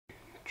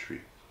3,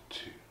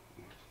 2,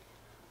 1.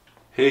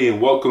 Hey,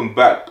 and welcome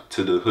back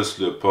to the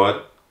Hustler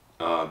Pod.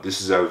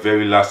 This is our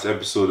very last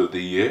episode of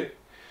the year.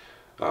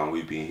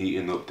 We've been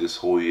heating up this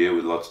whole year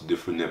with lots of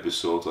different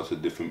episodes, lots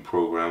of different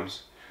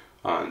programs.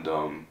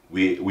 And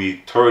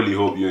we thoroughly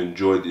hope you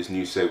enjoyed this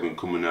new segment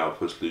coming out of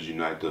Hustlers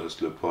Unite, the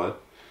Hustler Pod.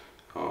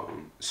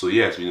 So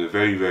yeah, it's been a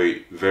very,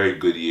 very, very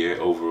good year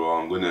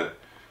overall. I'm going to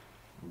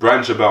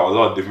branch about a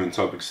lot of different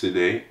topics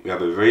today. We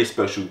have a very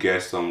special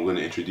guest. I'm going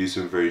to introduce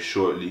him very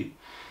shortly.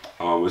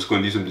 We're just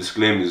going to do some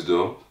disclaimers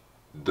though.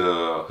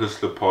 The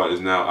Hustler Pod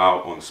is now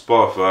out on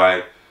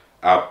Spotify,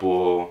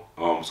 Apple,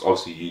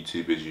 obviously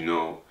YouTube, as you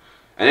know,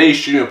 and any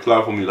streaming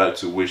platform you like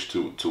to wish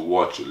to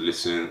watch or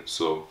listen.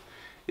 So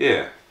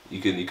yeah,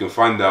 you can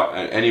find out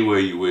anywhere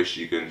you wish.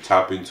 You can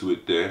tap into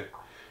it there.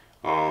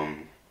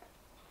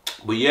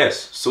 But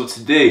yes, so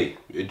today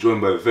we're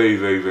joined by a very,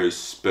 very, very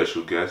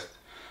special guest.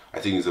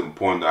 I think it's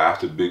important that I have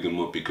to big him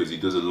up because he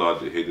does a lot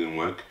of the hidden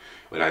work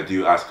when I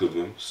do ask of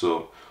him.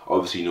 So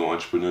obviously,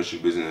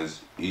 entrepreneurship isn't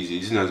as easy,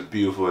 isn't as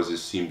beautiful as it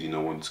seems.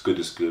 When it's good,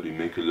 we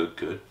make it look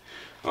good.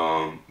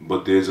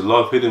 But there's a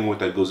lot of hidden work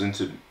that goes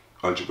into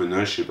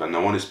entrepreneurship, and I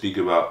want to speak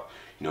about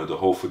the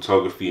whole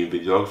photography and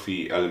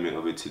videography element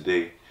of it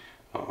today.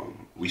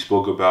 We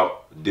spoke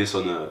about this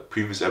on a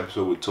previous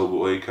episode with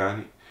Tobo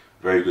Oekani.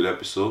 Very good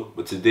episode.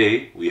 But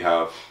today we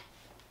have,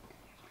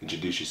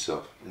 introduce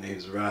yourself. My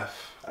name's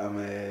Raf. I'm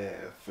a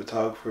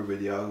photographer,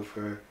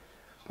 videographer.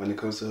 When it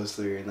comes to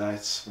Hustler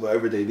Unites,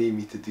 whatever they need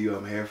me to do,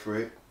 I'm here for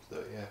it.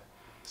 So yeah,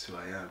 that's who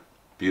I am.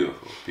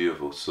 Beautiful,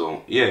 beautiful.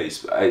 So yeah,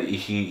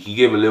 he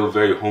gave a little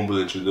very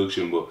humble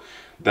introduction, but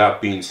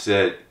that being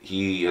said,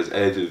 he has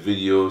edited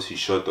videos, he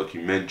shot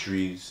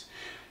documentaries.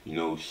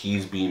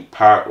 He's been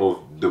part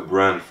of the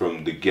brand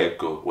from the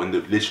get-go.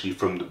 Literally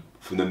from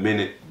the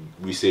minute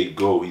we say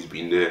go, he's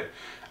been there.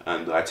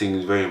 And I think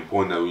it's very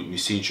important that we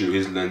see through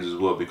his lens as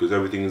well, because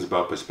everything is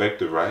about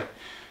perspective, right?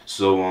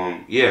 So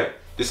yeah,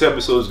 this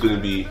episode is going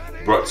to be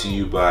brought to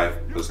you by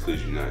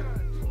Hustlers Unite.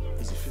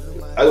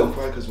 I don't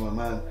cry because my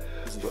man,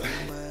 but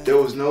there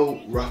was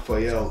no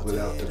Raphael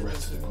without the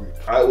rest of the group.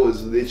 I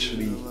was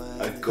literally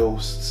a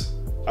ghost.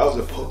 I was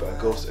a puppet,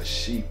 a ghost, a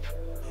sheep.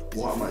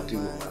 What am I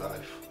doing with my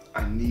life?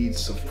 I need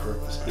some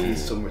purpose. I need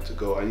somewhere to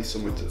go. I need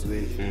somewhere to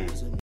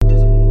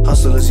live.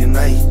 Hustlers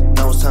Unite.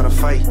 Now it's time to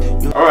fight.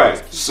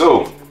 Alright,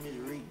 so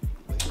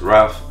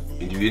Raf,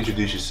 you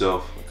introduce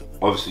yourself.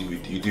 Obviously,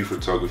 you do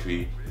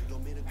photography.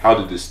 How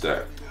did this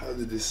start?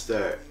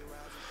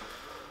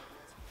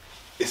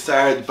 It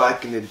started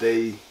back in the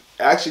day. It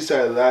actually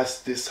started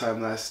this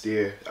time last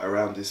year,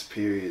 around this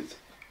period.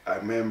 I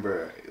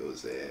remember it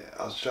was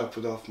I was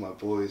dropping off my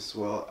boys.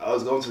 Well, I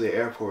was going to the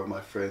airport with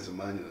my friends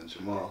Emmanuel and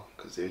Jamal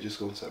because they were just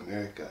going to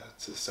America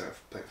to start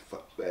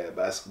playing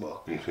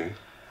basketball. Okay.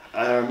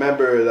 And I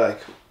remember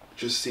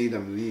just seeing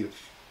them leave.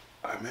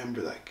 I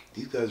remember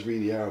these guys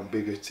really are on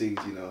bigger things,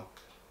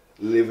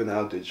 living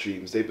out their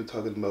dreams. They've been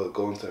talking about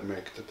going to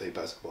America to play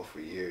basketball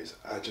for years.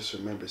 I just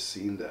remember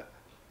seeing that.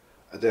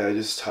 And then I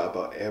just thought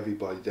about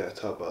everybody there. I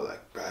thought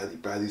about Bradley.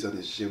 Bradley's on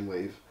his gym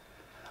wave.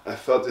 I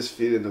felt this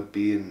feeling of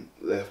being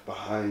left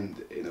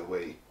behind in a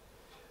way.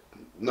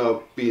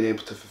 Not being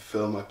able to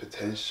fulfill my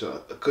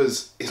potential.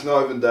 Because it's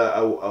not even that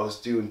I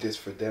was doing this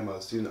for them.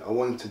 I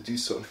wanted to do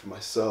something for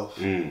myself.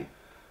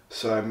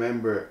 So I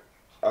remember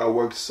I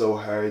worked so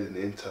hard in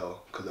Intel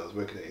because I was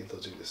working at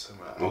Intel during the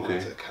summer. I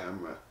wanted a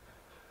camera.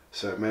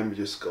 So I remember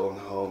just going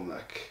home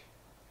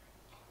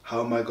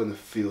how am I going to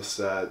feel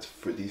sad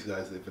for these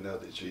guys living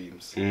out their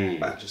dreams and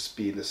just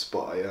be in the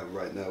spot I am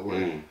right now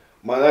where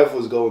my life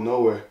was going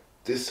nowhere.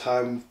 This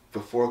time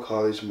before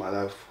college, my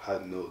life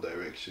had no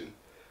direction.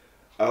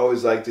 I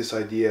always liked this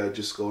idea of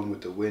just going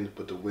with the wind,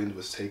 but the wind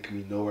was taking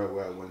me nowhere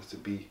where I wanted to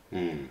be.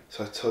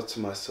 So I thought to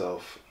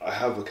myself, I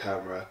have a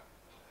camera.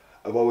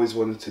 I've always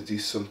wanted to do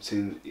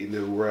something in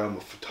the realm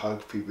of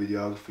photography,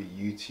 videography,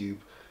 YouTube.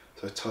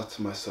 So I thought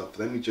to myself,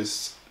 let me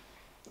just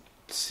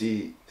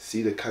see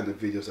the kind of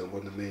videos I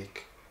want to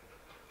make.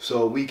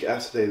 So a week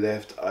after they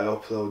left, I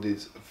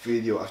uploaded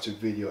video after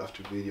video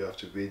after video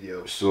after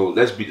video. So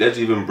let's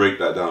even break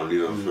that down a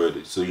little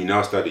further. So you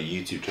now start a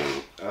YouTube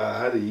channel. I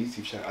had a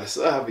YouTube channel. I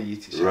still have a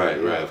YouTube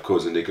channel. Right, of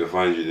course, and they can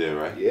find you there,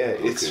 right? Yeah,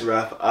 it's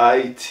Rap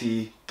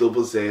ITZZRAPH.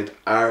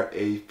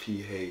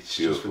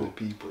 Just for the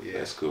people, yeah.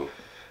 That's cool.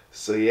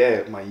 So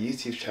yeah, my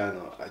YouTube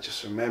channel, I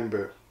just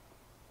remember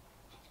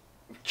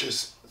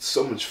just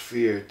so much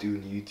fear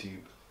doing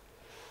YouTube.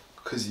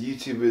 Because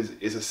YouTube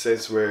is a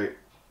sense where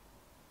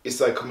it's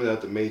like coming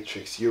out the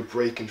Matrix. You're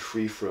breaking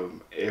free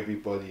from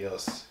everybody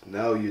else.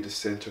 Now you're the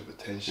center of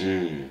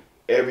attention.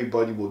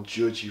 Everybody will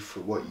judge you for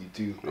what you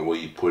do. And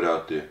what you put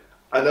out there.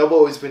 And I've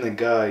always been a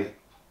guy,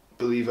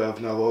 believe it or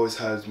not, I've always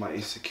had my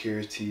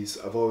insecurities.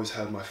 I've always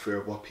had my fear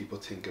of what people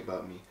think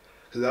about me.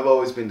 Because I've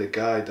always been the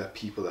guy that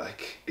people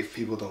if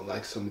people don't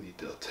like somebody,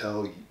 they'll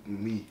tell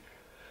me.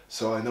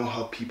 So I know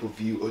how people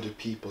view other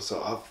people.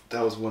 So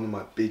that was one of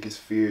my biggest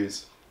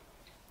fears.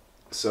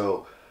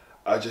 So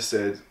I just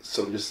said,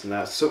 something just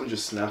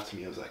snapped to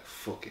me. I was like,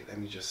 fuck it, let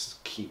me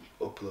just keep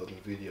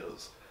uploading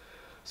videos.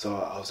 So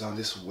I was on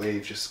this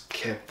wave, just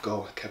kept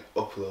going, kept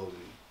uploading,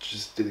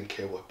 just didn't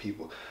care what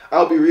people.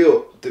 I'll be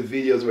real, the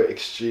videos were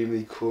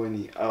extremely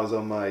corny. I was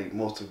on my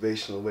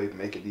motivational wave,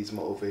 making these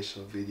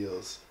motivational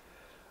videos.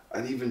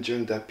 And even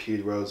during that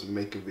period where I was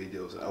making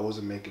videos, I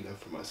wasn't making them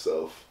for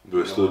myself. You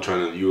were still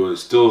trying to, you were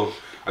still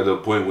at the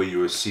point where you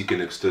were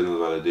seeking external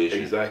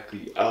validation.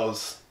 Exactly. I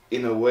was,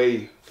 in a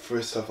way,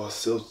 first off, I was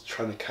still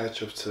trying to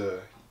catch up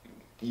to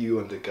you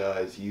and the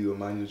guys, you,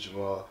 Emmanuel,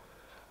 Jamal.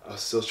 I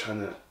was still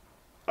trying to,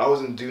 I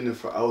was doing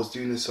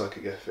it so I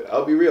could get famous.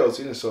 I'll be real, I was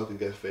doing it so I could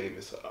get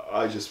famous.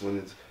 I just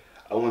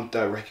I want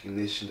that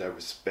recognition, that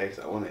respect.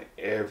 I wanted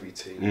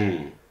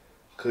everything.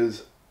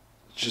 Because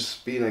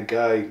just being a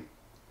guy,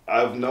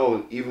 I've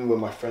known, even with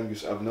my friend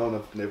groups, I've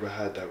never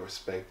had that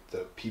respect.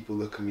 That people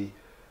look at me,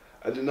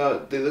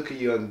 they look at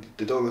you and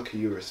they don't look at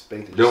you with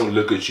respect. They don't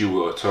look at you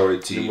with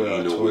authority,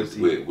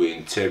 with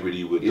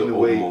integrity, with the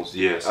utmost.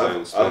 Yes, I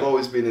understand. I've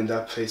always been in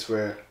that place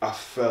where I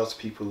felt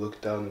people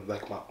look down on,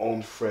 like my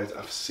own friends.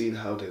 I've seen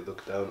how they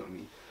look down on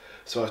me.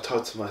 So I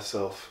thought to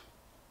myself,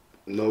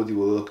 nobody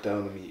will look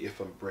down on me if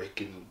I'm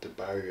breaking the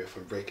barrier, if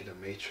I'm breaking the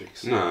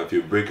matrix. Nah, if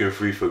you're breaking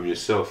free from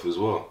yourself as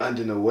well. And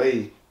in a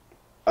way,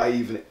 I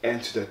even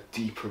entered a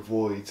deeper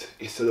void.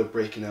 Instead of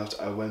breaking out,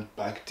 I went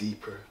back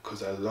deeper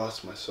because I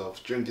lost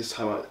myself. During this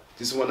time,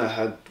 this is when I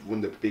had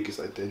one of the biggest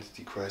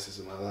identity crises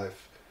in my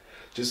life.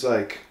 Just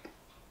like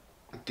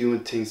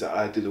doing things that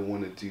I didn't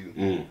want to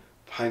do.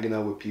 Hanging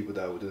out with people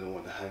that I didn't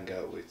want to hang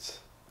out with.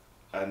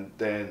 And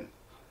then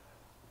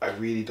I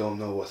really don't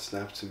know what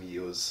snapped to me.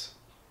 It was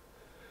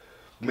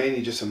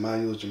mainly just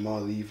Emmanuel,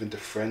 Jamal leaving, the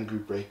friend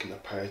group breaking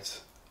apart.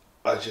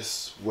 I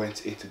just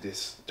went into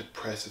this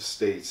depressive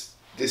state.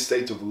 This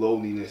state of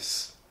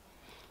loneliness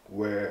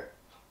where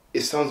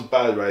it sounds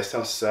bad, right? It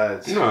sounds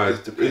sad. No,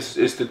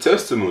 it's the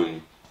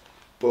testimony.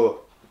 But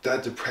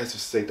that depressive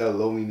state, that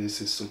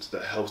loneliness is something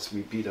that helps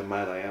me be the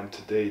man I am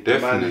today. Definitely.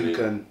 The man who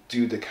can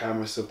do the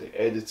camera stuff,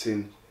 the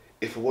editing.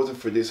 If it wasn't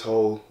for this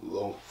whole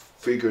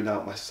figuring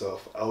out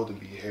myself, I wouldn't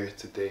be here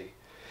today.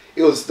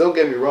 It was, don't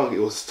get me wrong, it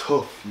was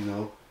tough, you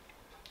know.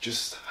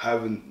 Just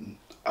having,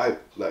 I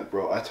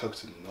talked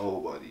to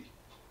nobody.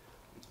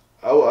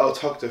 I'll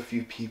talk to a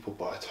few people,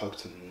 but I talked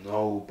to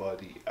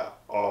nobody at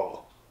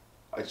all.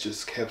 I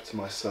just kept to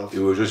myself. It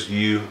was just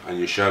you and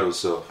your shadow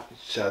self.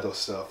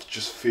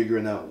 Just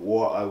figuring out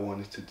what I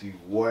wanted to do.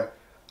 What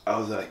I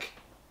was like,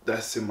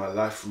 that's it. My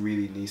life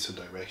really needs some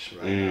direction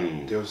right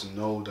now. There was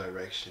no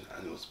direction,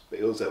 and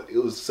it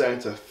was starting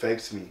to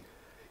affect me.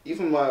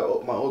 Even my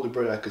older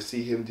brother, I could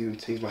see him doing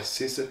things.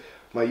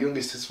 My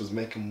youngest sister was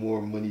making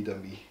more money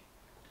than me.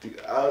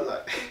 Dude, I was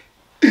like.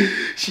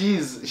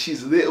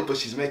 she's little, but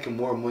she's making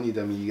more money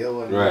than me. You get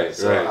what I mean? Right,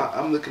 so right.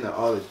 I'm looking at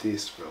all of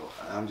this, bro,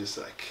 and I'm just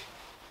like,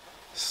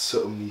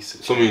 something needs to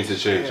change. Something needs to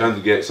change. Yeah. Trying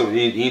to get something.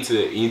 You need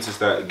to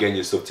start getting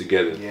yourself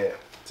together. Yeah.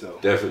 So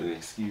Definitely.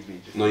 excuse me.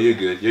 No, you're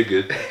good. You're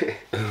good.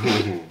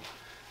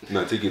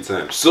 No, take your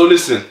time. So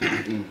listen,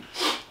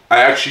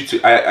 I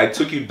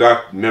took you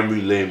back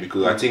memory lane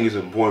because I think it's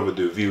important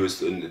for the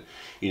viewers, and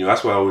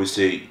that's why I always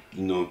say,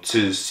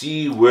 to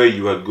see where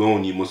you are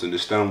going, you must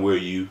understand where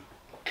you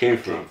came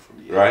from,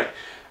 right?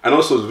 And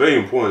also, it's a very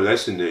important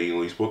lesson there.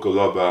 You spoke a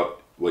lot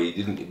about, well, you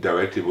didn't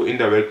directly, but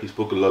indirectly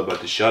spoke a lot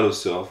about the shadow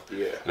self,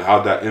 and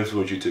how that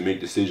influenced you to make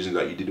decisions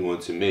that you didn't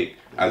want to make.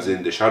 As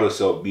in, the shadow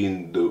self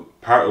being the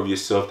part of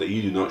yourself that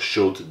you do not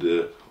show to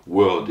the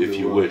world, if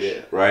you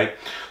wish, right?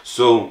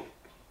 So,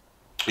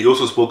 you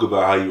also spoke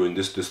about how you were in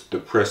this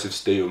depressive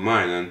state of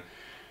mind, and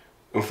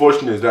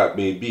unfortunate as that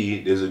may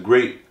be, there's a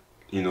great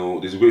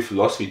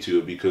philosophy to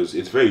it, because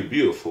it's very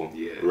beautiful,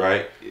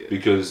 right? Yeah.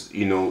 Because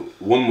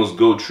one must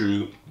go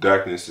through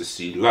darkness to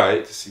see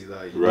light. You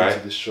need to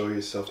destroy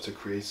yourself to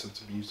create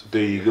something beautiful.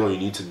 There you go. You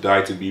need to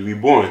die to be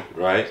reborn,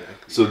 right? Exactly.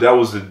 So that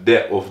was the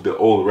depth of the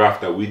old Raph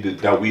that we did,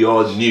 that we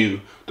all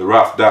knew. The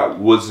Raph that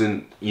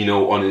wasn't,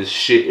 on his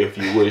shit, if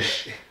you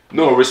wish.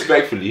 No,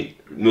 respectfully,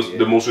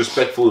 the most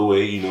respectful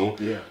way,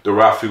 The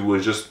Raph who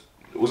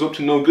was up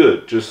to no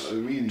good, just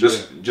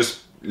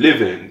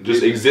living,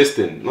 just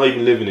existing, not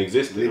even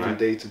existing. Living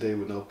day to day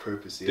with no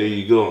purpose. There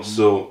you go.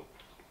 So,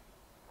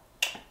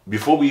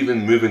 before we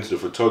even move into the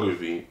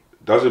photography,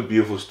 that's a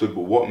beautiful story,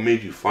 but what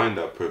made you find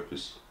that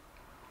purpose?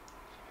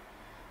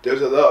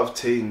 There's a lot of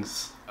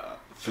things.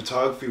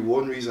 Photography,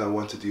 one reason I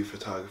wanted to do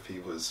photography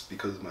was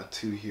because of my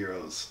two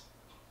heroes.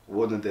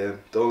 One of them,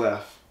 don't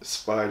laugh,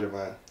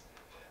 Spider-Man.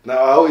 Now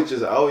I always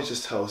just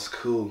thought it was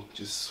cool,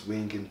 just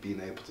swinging,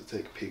 being able to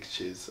take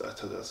pictures. I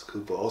thought that was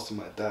cool, but also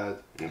my dad.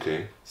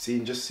 Okay.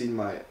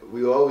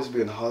 We would always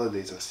be on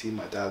holidays and seeing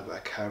my dad with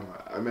a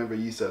camera. I remember I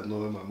used to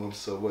annoy my mum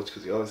so much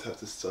because he always had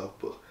to stop.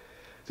 But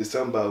there's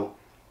something about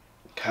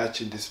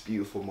catching this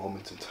beautiful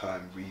moment in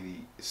time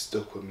really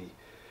stuck with me.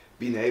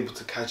 Being able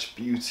to catch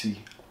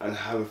beauty and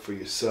have it for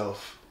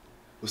yourself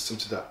was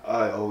something that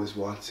I always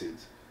wanted.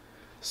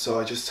 So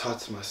I just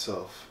thought to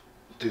myself,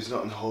 there's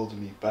nothing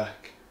holding me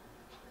back.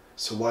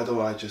 So why don't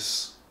I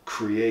just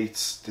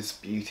creates this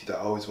beauty that I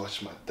always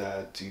watched my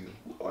dad do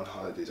on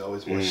holidays. I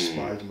always watched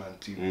Spider-Man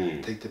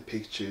do, take the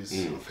pictures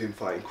of him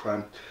fighting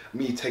crime.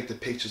 Me take the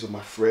pictures of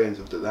my friends,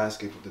 of the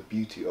landscape, of the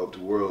beauty of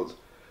the world.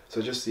 So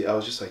I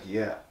was just like,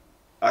 yeah,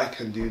 I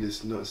can do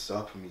this, nothing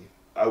stopping me.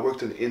 I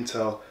worked on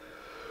Intel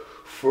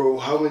for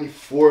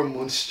 4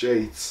 months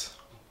straight.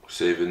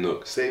 Saving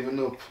up.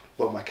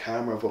 Bought my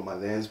camera, bought my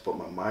lens, bought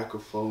my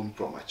microphone,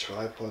 bought my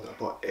tripod. I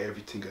bought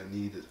everything I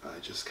needed, and I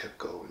just kept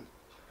going.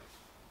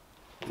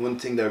 One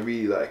thing that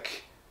really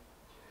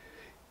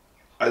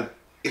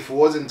if it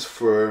wasn't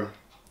for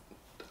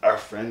our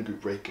friend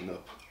group breaking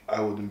up, I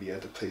wouldn't be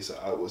at the place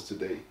that I was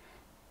today.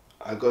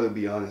 I gotta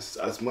be honest,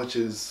 as much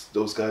as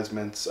those guys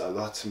meant a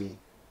lot to me,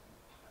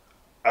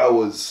 how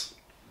do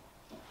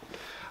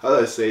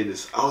I say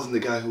this? I wasn't the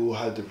guy who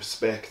had the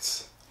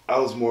respect. I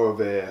was more of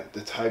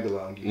the tag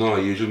along. No,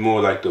 you're just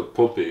more like the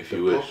puppet, if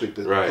you wish.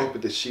 The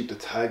puppet, the sheep, the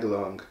tag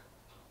along.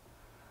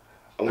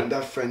 And when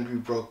that friend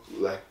group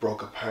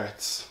broke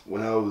apart,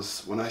 when I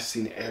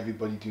seen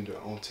everybody doing their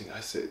own thing, I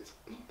said,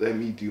 "Let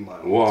me do my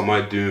own." What am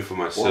I doing for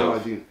myself? What am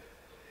I doing?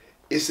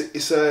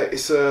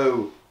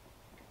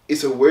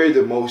 It's a weird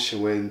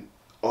emotion when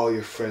all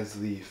your friends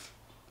leave,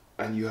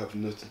 and you have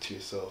nothing to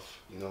yourself.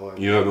 You know what I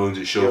mean? You have nothing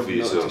to show for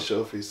yourself. Nothing to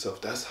show for yourself.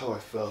 That's how I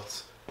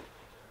felt.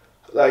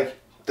 Like,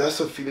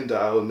 that's a feeling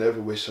that I will never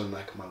wish on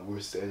like my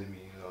worst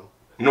enemy. You know?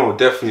 No,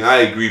 definitely, I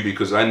agree,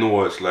 because I know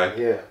what it's like.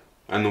 Yeah.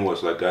 I know what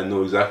it's like. I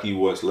know exactly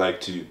what it's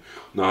like to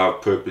not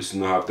have purpose,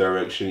 not have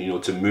direction. You know,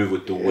 to move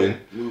with the wind.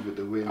 Move with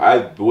the wind.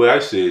 The way I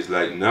say is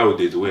like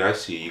nowadays, the way I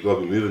see it, you gotta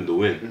be moving the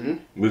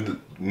wind.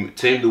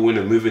 Tame the wind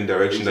and move in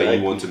direction that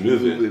you want to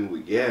move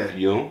in. Yeah.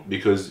 You know,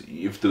 because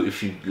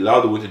if you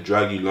allow the wind to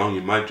drag you along,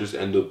 you might just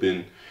end up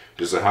in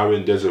the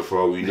Saharan desert for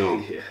all we know.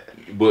 Yeah.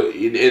 But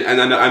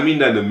and I mean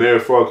that in the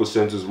metaphorical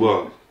sense as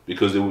well,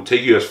 because it will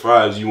take you as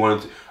far as you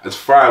want, as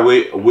far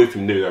away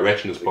from the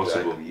direction as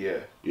possible. Exactly, yeah.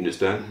 You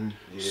understand? Mm-hmm,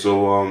 yeah.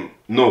 So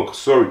no,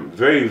 sorry,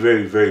 very,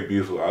 very, very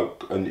beautiful.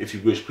 And if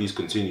you wish, please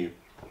continue.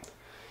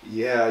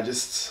 Yeah,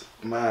 this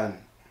is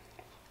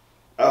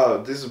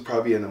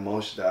probably an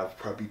emotion that I've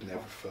probably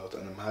never felt,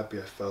 and I'm happy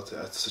I felt it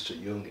at such a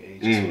young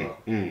age as well.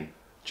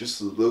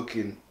 Just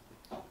looking,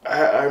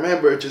 I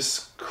remember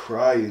just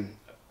crying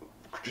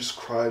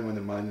when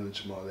Emmanuel and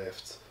Jamal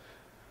left,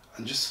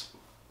 and just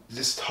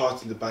this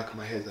thought in the back of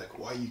my head, like,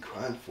 what are you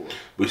crying for?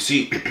 But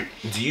see,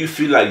 do you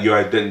feel like your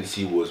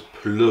identity was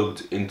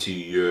plugged into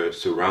your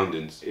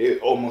surroundings?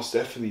 Almost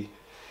definitely,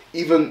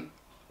 even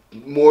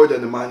more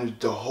than Emmanuel,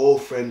 the whole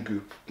friend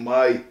group,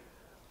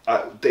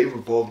 they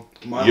revolved.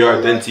 Your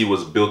identity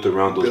was built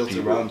around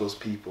those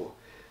people.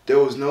 There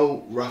was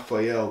no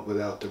Raphael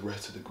without the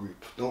rest of the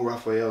group. No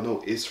Raphael, no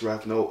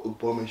Israf, no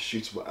Obama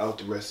shoots without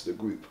the rest of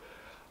the group.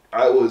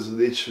 I was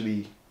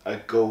literally a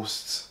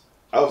ghost.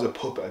 I was a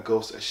puppet, a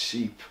ghost, a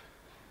sheep.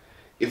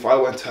 If I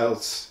went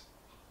out,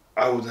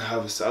 I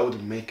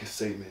wouldn't make a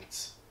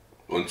statement.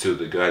 Until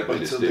the guys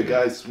made a statement. Until the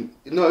guys,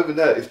 not even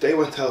that. If they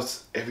went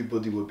out,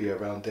 everybody would be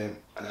around them,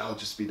 and I'll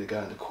just be the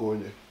guy in the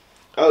corner.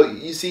 Oh,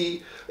 you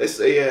see, let's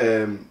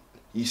say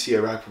you see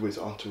a rapper with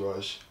his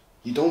entourage.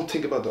 You don't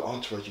think about the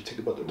entourage, you think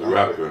about the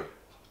rapper.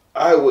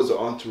 I was the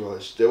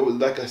entourage. There was,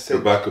 like I said,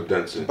 the backup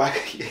dancer.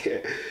 Yeah,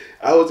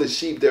 I was a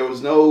sheep. There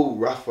was no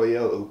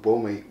Raphael or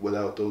Bome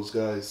without those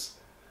guys.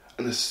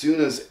 And as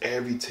soon as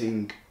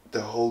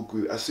the whole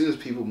group, as soon as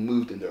people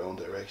moved in their own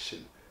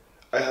direction,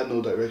 I had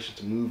no direction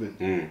to move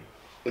in.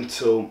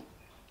 Until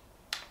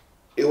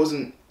it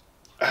wasn't.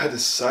 I had a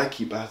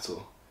psyche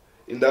battle.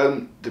 In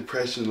that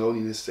depression,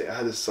 loneliness state, I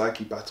had a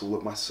psyche battle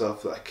with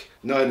myself. Like,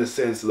 not in the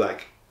sense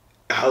like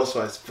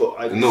housewives,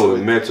 but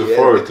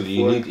metaphorically.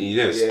 You need,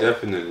 yes,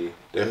 definitely.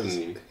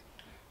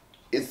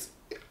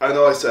 I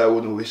know I said I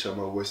wouldn't wish on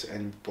my worst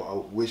enemy, but I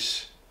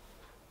wish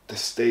the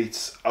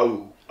states. I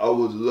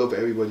would love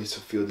everybody to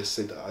feel the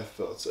same that I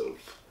felt. So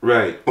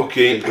right,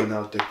 okay. Figuring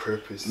out their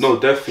purpose. No,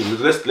 definitely.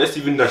 Let's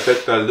even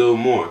dissect that a little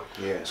more.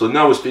 Yeah. So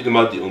now we're speaking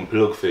about the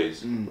unplug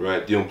phase,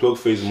 right? The unplug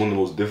phase is one of the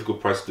most difficult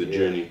parts of the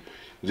journey.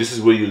 This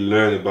is where you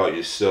learn about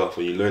yourself,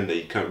 and you learn that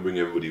you can't bring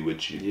everybody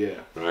with you.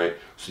 Yeah. Right?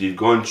 So you've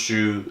gone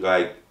through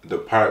like the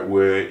part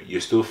where you're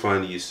still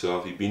finding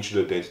yourself, you've been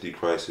through the identity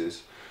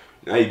crisis.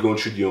 Now you're going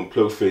through the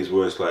unplug phase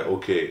where it's like,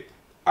 okay,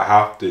 I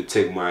have to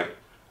take my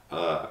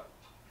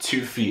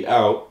 2 feet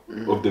out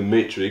of the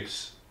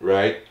matrix,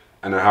 right?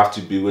 And I have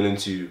to be willing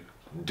to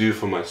do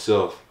for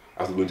myself.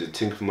 I have to be willing to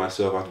think for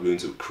myself, I have to be willing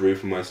to create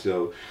for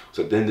myself.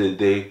 So at the end of the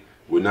day,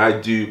 when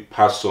I do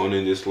pass on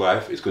in this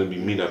life, it's gonna be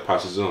me that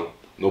passes on.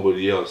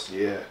 Nobody else.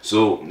 Yeah.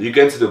 So you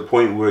get to the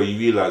point where you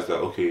realize that,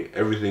 okay,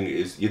 everything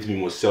is, you have to be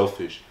more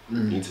selfish. You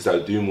need to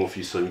start doing more for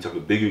yourself. You need to have a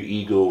bigger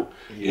ego.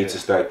 You need to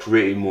start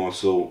creating more.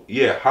 So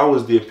yeah, how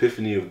was the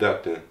epiphany of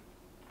that then?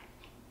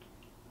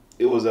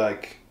 It was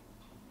like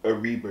a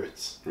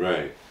rebirth.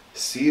 Right.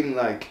 Seemed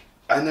like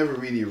I never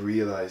really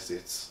realized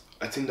it.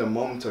 I think the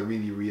moment I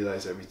really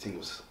realized everything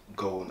was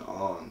going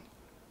on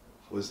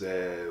was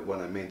when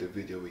I made the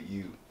video with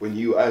you. When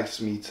you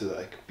asked me to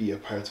like be a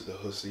part of the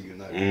Hustle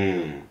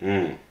United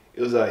video.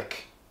 It was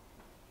like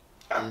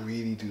I'm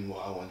really doing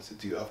what I want to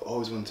do. I've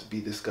always wanted to be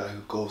this guy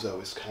who goes out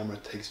with his camera,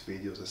 takes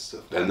videos and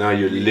stuff. And now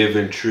you're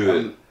living through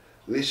it.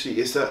 Literally,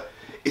 it's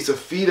a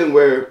feeling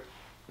where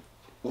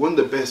one of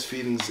the best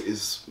feelings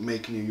is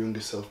making your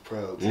younger self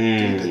proud.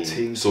 Doing the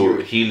things. So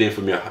healing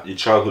from your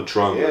childhood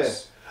traumas.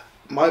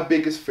 Yeah. My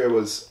biggest fear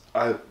was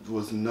I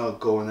was not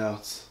going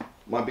out.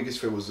 My biggest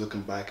fear was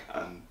looking back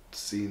and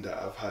seeing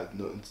that I've had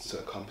nothing to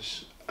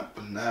accomplish.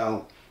 But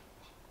now,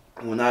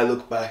 when I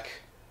look back,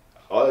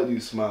 all I do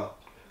is smile.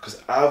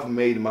 Because I've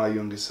made my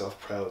younger self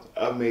proud.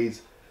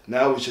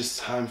 Now it's just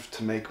time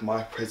to make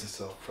my present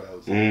self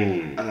proud.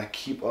 And I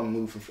keep on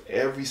moving for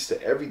every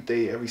step, every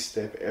day, every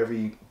step,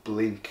 every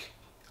blink.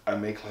 I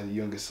make my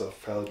younger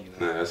self proud, you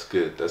know. Nah, that's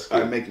good. That's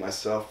good. I make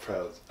myself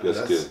proud.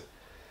 That's good.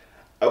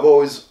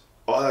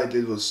 All I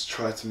did was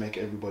try to make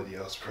everybody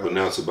else proud. But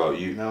now it's about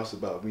you. Now it's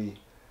about me.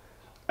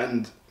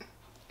 And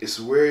it's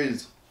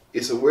weird.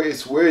 It's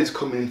weird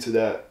coming into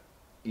that,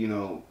 you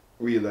know,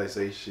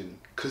 realization.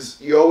 Because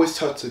you're always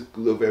taught to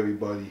love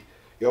everybody.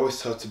 You're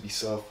always taught to be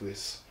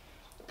selfless.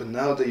 But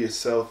now that you're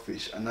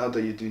selfish and now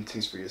that you're doing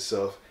things for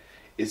yourself,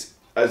 it's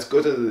as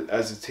good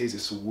as it is,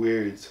 it's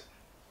weird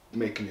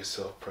making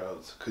yourself proud.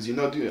 Because I'm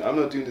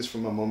not doing this for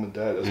my mom and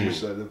dad as much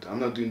as I love them. I'm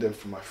not doing that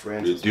for my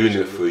friends. You're doing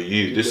it for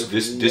you. This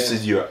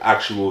is your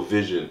actual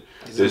vision.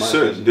 There's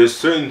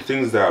certain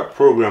things that are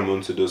programmed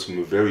onto us from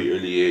a very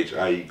early age,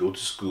 i.e. go to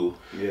school,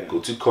 go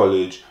to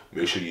college,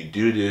 make sure you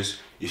do this.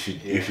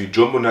 If you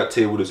jump on that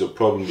table, there's a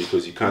problem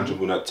because you can't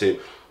jump on that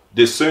table.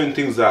 There's certain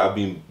things that have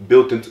been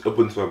built up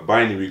into a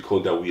binary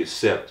code that we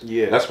accept.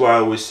 Yeah. That's why I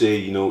always say,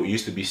 you know, it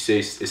used to be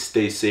stay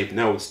safe,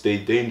 now it's stay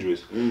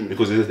dangerous.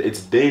 Because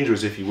it's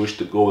dangerous if you wish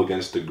to go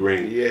against the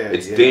grain.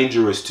 It's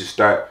dangerous to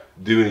start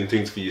doing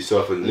things for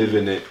yourself and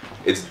living it.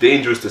 It's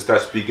dangerous to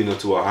start speaking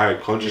into a higher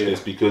consciousness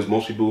because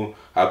most people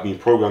have been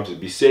programmed to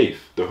be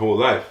safe their whole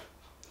life.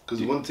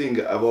 Because one thing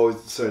I've always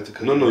decided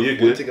to... No, you're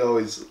good.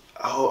 One thing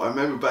I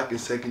remember back in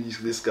second year,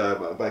 this guy,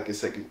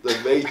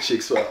 the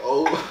Matrix,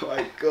 oh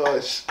my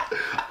gosh.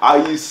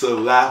 I used to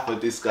laugh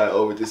at this guy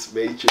over this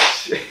Matrix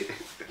shit.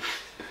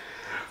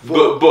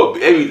 but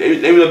let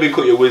me not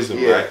cut your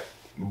wisdom, right?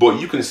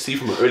 But you can see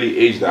from an early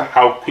age that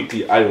how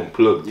quickly I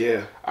unplugged.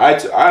 Yeah. I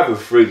have a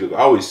phrase I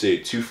always say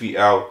 2 feet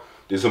out.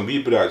 There's some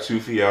people that are 2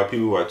 feet out,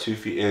 people who are 2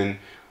 feet in.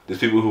 There's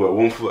people who are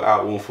 1 foot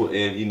out, 1 foot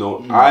in. You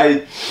know,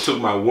 I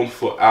took my 1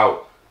 foot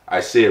out,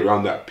 I say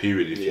around that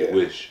period if you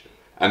wish.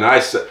 And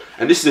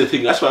this is the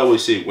thing, that's why I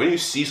always say, when you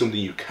see something,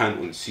 you can't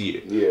unsee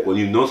it. Yeah. When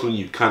you know something,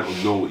 you can't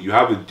unknow it. You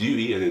have a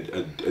duty and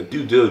a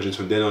due diligence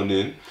from then on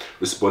in,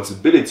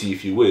 responsibility,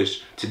 if you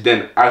wish, to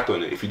then act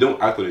on it. If you don't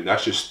act on it,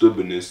 that's your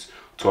stubbornness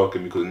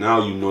talking, because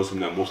now you know something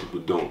that most people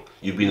don't.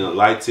 You've been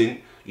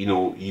enlightened, you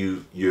know,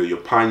 your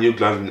pioneer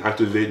glands been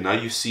activated, now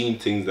you've seen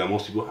things that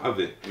most people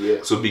haven't.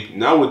 Yeah. So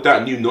now with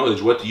that new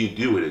knowledge, what do you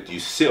do with it? Do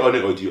you sit on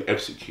it or do you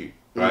execute?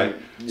 Right?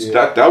 So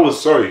that was,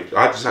 sorry,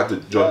 I just had to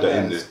drop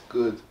that in there.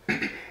 Good.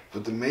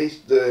 But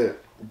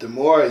the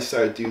more I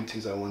started doing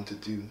things I wanted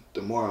to do,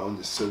 the more I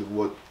understood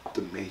what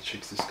the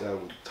Matrix this guy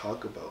would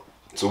talk about.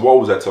 So what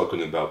was I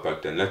talking about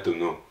back then? Let them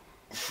know.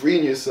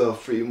 Freeing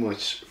yourself, pretty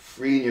much.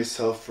 Freeing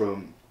yourself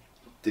from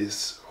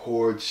this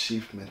horde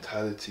sheep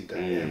mentality that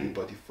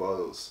everybody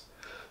follows.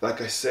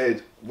 Like I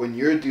said, when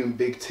you're doing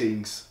big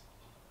things,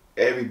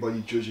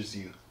 everybody judges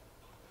you.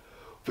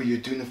 But you're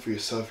doing it for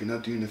yourself, you're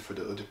not doing it for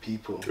the other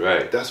people.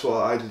 Right. That's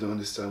what I didn't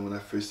understand when I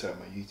first started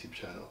my YouTube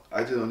channel.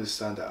 I didn't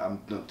understand that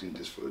I'm not doing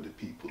this for other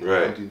people.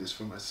 Right. I'm doing this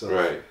for myself.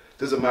 Right.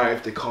 Doesn't matter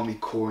if they call me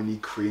corny,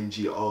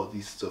 cringy, all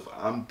these stuff.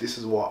 This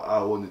is what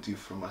I want to do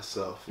for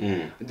myself.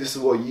 And this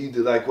is what you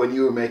do. Like when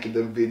you were making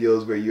them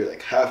videos where you're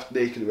like half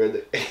naked, where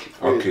the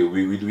okay,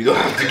 we don't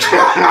have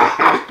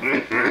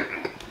to.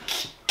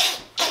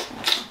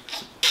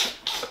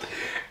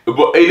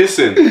 But hey,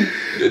 listen,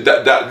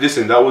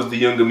 that was the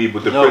younger me.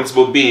 But the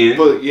principle being,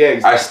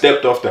 exactly. I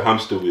stepped off the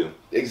hamster wheel.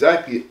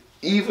 Exactly.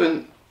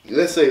 Even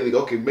let's say, like,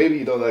 okay, maybe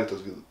you don't like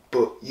those videos,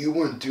 but you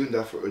weren't doing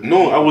that for other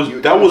people. I was.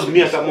 That was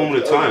me at that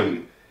moment of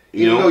time.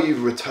 Even though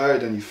you've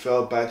retired and you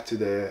fell back to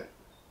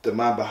the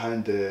man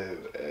behind the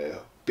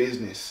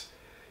business,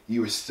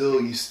 you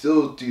still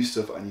do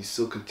stuff and you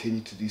still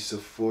continue to do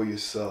stuff for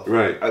yourself.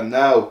 Right. And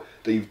now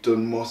that you've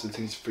done most of the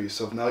things for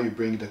yourself, now you're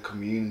bringing the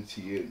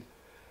community in.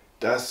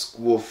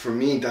 For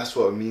me, that's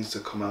what it means to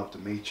come out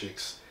of the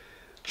Matrix.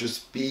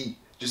 Just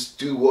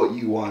do what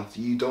you want.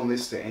 You don't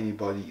listen to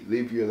anybody.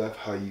 Live your life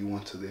how you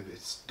want to live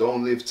it.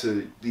 Don't live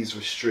to these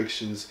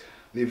restrictions.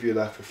 Live your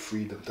life for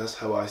freedom. That's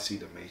how I see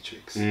the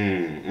Matrix.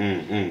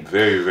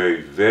 Very,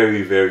 very,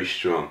 very, very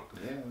strong.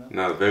 Yeah, man.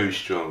 No, very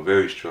strong,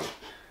 very strong.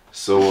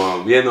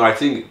 So I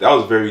think that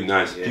was very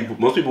nice. Yeah.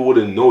 Most people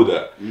wouldn't know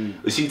that.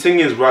 You see, the thing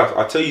is, Ralph,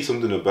 I'll tell you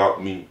something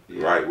about me,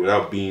 right?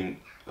 Without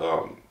being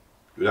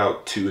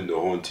without tooting the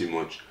horn too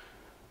much.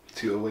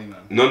 Toot away, man.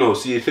 No.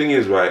 See, the thing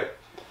is, right?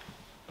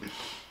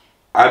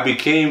 I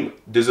became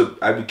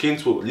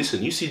to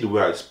listen. You see the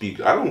way I speak.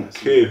 I don't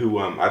care who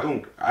I'm.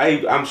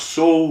 I'm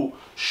so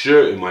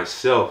sure in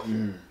myself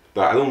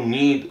But I don't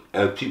need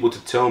people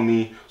to tell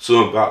me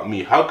something about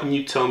me. How can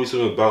you tell me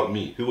something about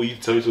me? Who are you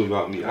to tell me something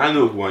about me? I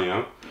know who I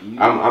am.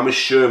 I'm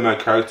assured of my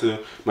character,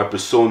 my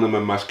persona, my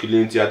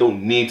masculinity. I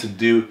don't need to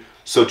do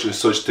such and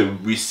such to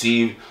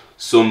receive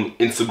some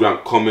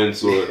Instagram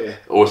comments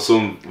or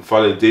some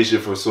validation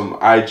for some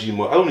IG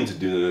I don't need to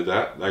do none of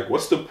that. Like,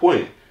 what's the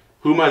point?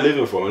 Who am I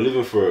living for? I'm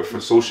living for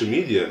social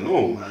media.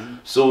 No.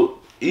 So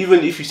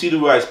even if you see the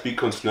way I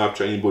speak on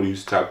Snapchat, anybody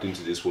who's tapped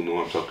into this will know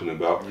what I'm talking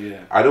about.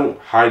 Yeah. I don't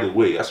hide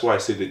away. That's why I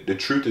say that the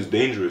truth is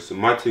dangerous. And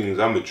my thing is,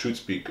 I'm a truth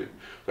speaker.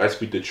 I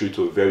speak the truth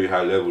to a very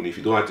high level. And if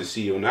you don't have to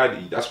see it on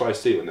ad, that's why I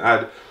say it on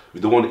ad.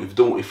 If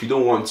you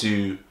don't want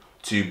to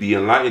be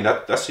enlightened,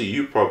 that's a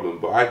you problem.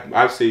 But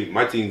I say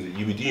my thing is,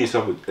 you be doing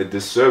yourself a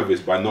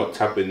disservice by not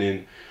tapping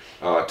in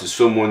to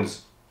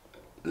someone's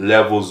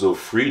levels of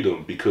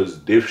freedom,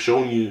 because they're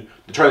trying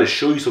to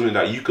show you something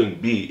that you can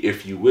be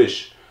if you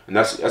wish. And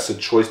that's a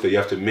choice that you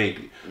have to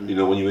make. You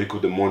know, when you wake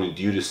up in the morning,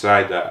 do you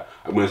decide that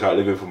I'm going to start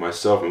living for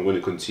myself? I'm going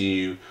to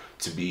continue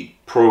to be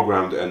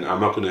programmed, and I'm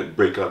not going to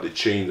break out the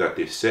chains that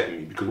they've set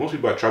me. Because most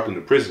people are trapped in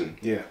the prison.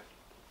 Yeah.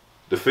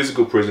 The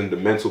physical prison, the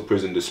mental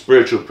prison, the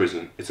spiritual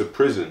prison. It's a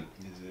prison.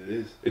 It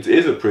is. It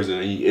is a prison.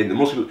 And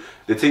most people,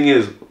 the thing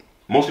is,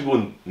 most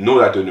people know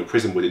that they're in a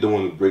prison, but they don't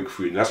want to break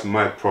free. And that's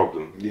my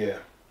problem. Yeah.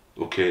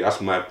 Okay,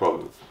 that's my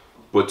problem.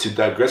 But to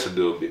digress a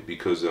little bit,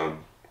 because I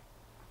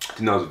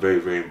think that was very,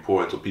 very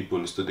important, so people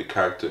understood the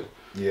character.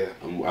 Yeah.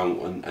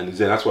 And then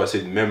that's why I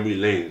said memory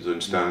lanes,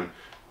 understand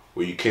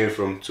where you came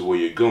from to where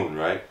you're going,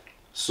 right?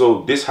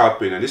 So this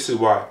happened, and this is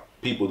why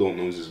people don't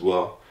know this as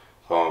well.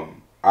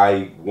 I'm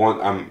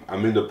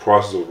in the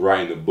process of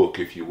writing a book,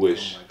 if you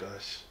wish. Oh my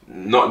gosh.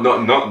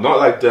 Not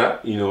like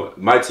that. You know,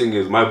 my thing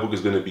is, my book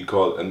is going to be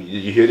called, and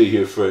you heard it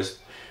here first,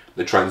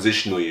 The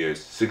Transitional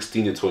Years,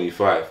 16 to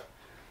 25.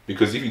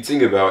 Because if you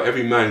think about it,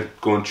 every man is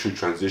going through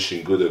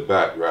transition, good or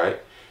bad, right?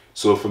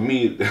 So for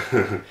me,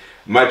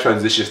 my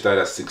transition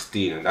started at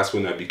 16, and that's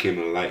when I became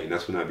enlightened.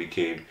 That's when I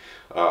became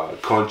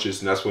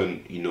conscious, and that's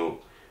when, you know,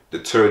 the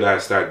third eye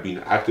started being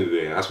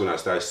activated. And that's when I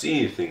started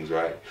seeing things,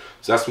 right?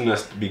 So that's when I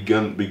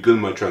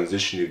begun my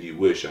transition, if you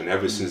wish. And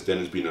ever since then,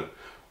 it's been an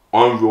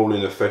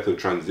unrolling effect of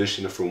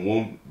transition from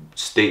one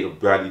state of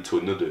Bradley to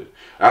another.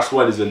 That's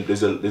why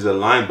there's a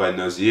line by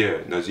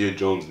Nazir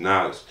Jones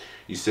Nas.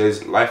 He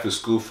says, "Life is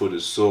school for the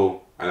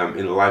soul, and I'm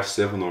in life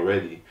 7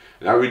 already."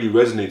 And that really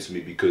resonates with me,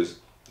 because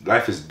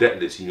life is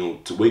deathless. You know,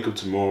 to wake up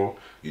tomorrow,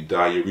 you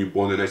die, you're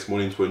reborn the next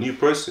morning into a new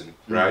person,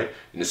 right?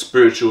 In the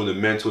spiritual, in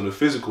the mental, and the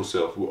physical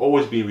self. We're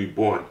always being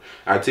reborn.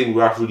 And I think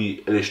we have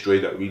really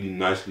illustrated that really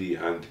nicely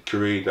and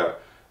create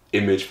that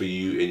image for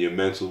you in your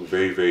mental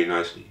very, very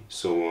nicely.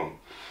 So,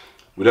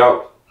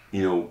 without,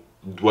 you know,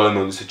 dwelling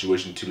on the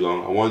situation too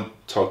long, I want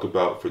to talk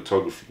about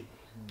photography.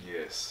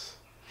 Yes.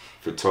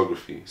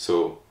 Photography.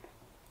 So,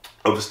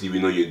 obviously, we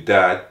know your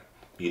dad,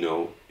 you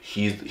know,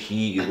 he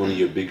is one of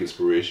your big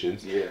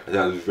inspirations. Yeah. And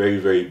that's very,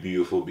 very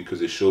beautiful, because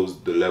it shows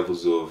the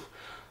levels of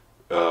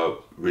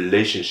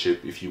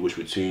relationship, if you wish,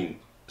 between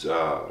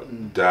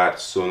dad,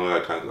 son, all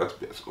that kind of,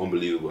 that's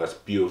unbelievable. That's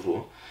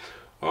beautiful.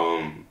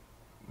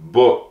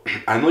 But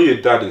I know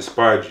your dad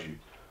inspired you,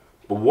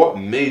 but what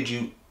made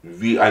you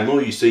I know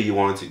you say you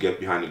wanted to get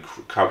behind the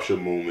capture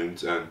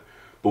moment,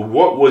 but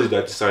what was it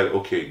that decided,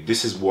 okay,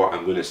 this is what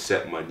I'm going to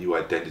set my new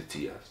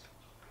identity as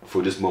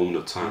for this moment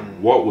of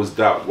time? What was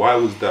that? Why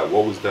was that?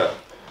 What was that?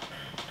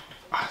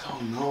 I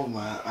don't know,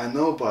 man. I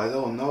know, but I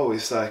don't know.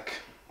 It's like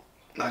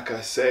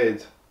I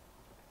said,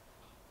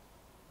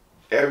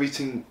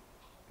 everything,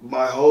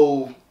 my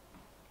whole,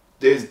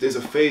 there's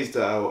a phase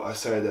that I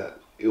started that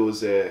it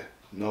was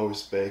no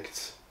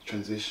respect,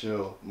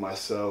 transitional,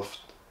 myself.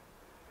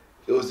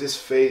 It was this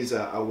phase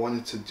that I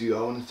wanted to do.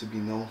 I wanted to be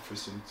known for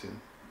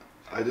something.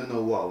 I don't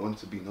know what I wanted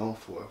to be known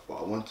for, but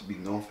I wanted to be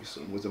known for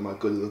something. Was it my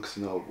good looks?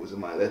 No. Was it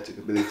my athletic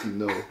ability?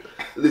 No.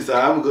 Listen,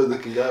 I'm a good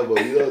looking guy,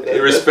 but you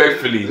know.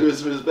 Respectfully.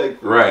 Respectfully.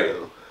 Right. You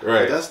know?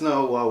 Right. But that's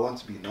not what I want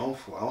to be known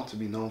for. I want to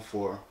be known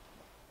for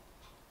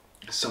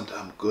something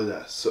I'm good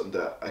at, something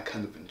that I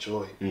kind of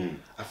enjoy. And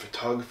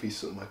photography is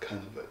something I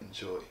kind of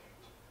enjoy.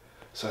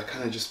 So I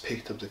kind of just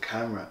picked up the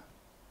camera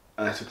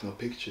and I took no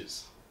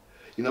pictures.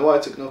 You know why I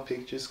took no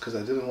pictures? Because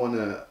I didn't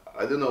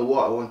know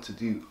what I want to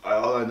do.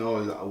 All I know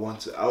is that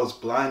I was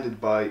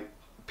blinded by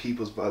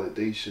people's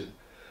validation.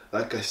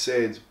 Like I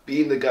said,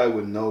 being the guy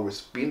with no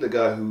risk, being the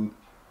guy who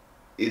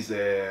is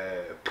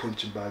a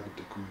punching bag of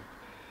the group,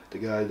 the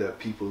guy that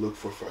people look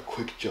for a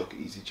quick joke,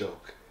 easy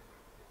joke.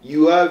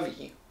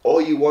 All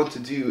you want to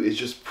do is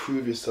just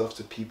prove yourself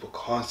to people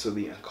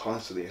constantly and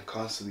constantly and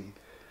constantly.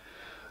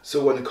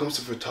 So when it comes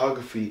to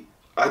photography,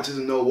 I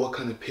didn't know what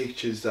kind of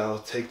pictures that I'll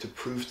take to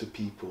prove to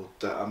people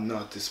that I'm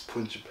not this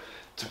punch,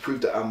 to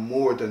prove that I'm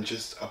more than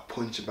just a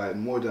punch bag,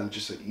 more than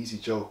just an easy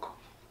joke.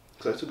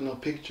 So I took no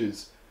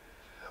pictures.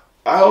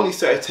 I only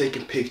started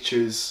taking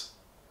pictures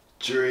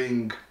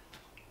during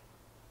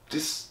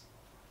this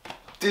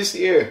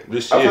year.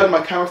 I've had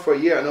my camera for a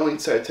year and I only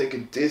started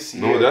taking this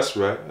year. No, that's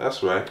right.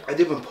 That's right. I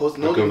didn't even post.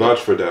 I can vouch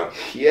for that.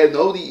 Yeah,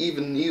 nobody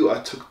even knew I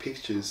took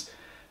pictures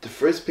The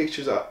first few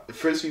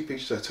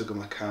pictures I took on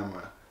my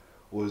camera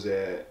was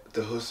the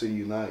Hustle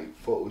Unite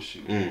photo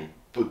shoot.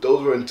 But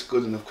those weren't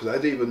good enough because I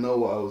didn't even know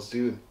what I was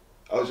doing.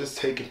 I was just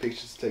taking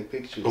pictures to take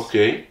pictures.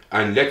 Okay,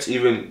 and let's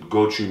even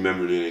go through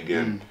memory lane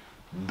again.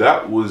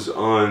 That was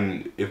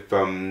on, if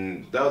that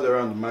was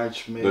around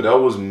March, May. No, that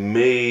was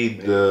May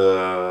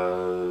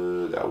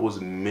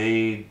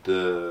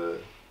the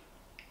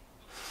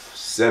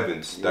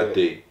 7th that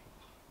day,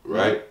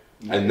 right?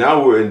 Yeah. And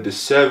now we're in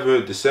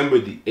December the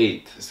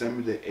 8th.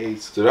 December the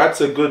 8th. So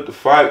that's a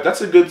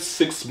good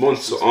 6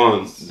 months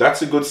on.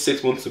 That's a good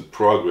 6 months of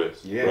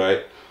progress,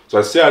 right? So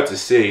I say I have to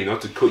say,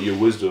 not to cut your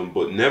wisdom,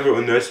 but never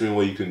underestimate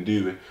what you can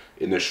do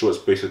in a short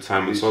space of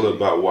time. It's all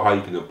about how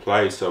you can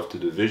apply yourself to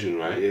the vision,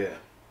 right? Yeah.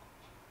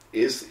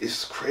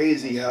 It's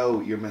crazy how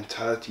your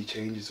mentality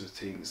changes with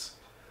things.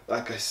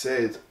 Like I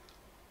said,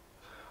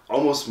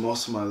 almost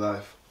most of my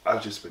life,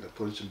 I've just been a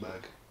punching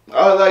bag.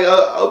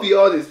 I'll be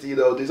honest, you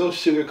know, there's no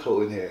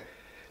sugarcoat in here.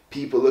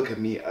 People look at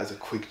me as a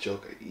quick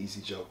joke, an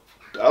easy joke.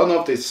 I don't know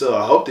if they still.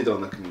 I hope they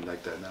don't look at me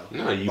like that now.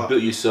 No, you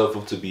built yourself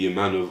up to be a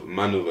man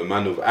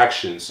of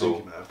action. So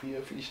thank you, man. I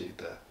appreciate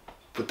that.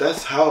 But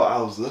that's how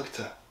I was looked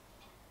at.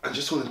 I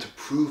just wanted to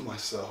prove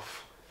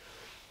myself.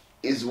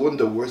 Is one of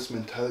the worst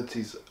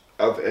mentalities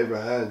I've ever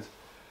had.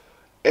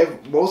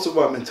 Most of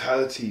my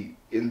mentality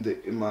in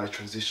my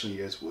transitional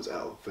years was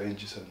out of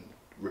vengeance and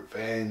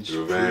revenge.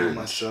 Proving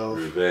myself.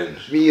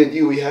 Revenge. Me and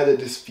you, we had a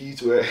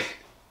dispute where.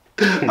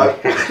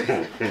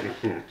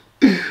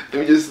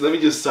 Let me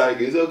just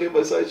side. Is it okay if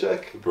I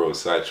sidetrack? Bro,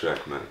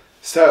 sidetrack, man.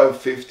 Start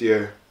of 5th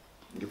year,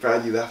 you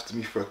probably left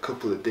me for a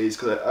couple of days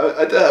because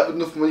I didn't have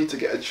enough money to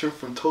get a trim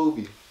from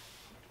Toby.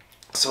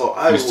 So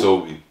Who's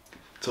Toby?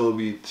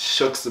 Toby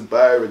Shucks the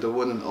barber, the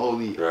one and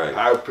only,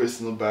 our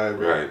personal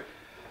barber. Right.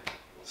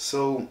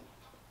 So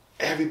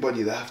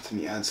everybody laughed at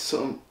me, and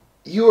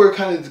you were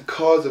kind of the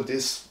cause of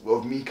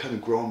me kind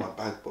of growing my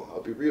backbone.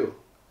 I'll be real.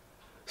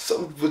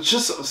 But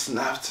just something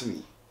snapped to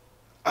me,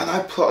 and I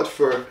plotted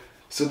for.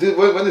 So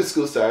when did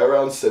school start?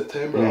 Around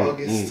September,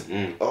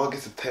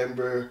 August,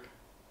 September,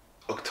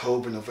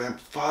 October,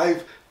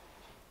 November.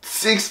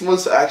 6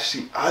 months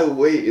actually. I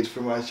waited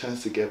for my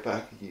chance to get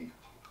back at you.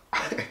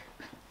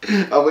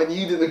 And when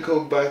you didn't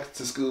come back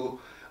to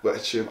school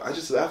with a trim, I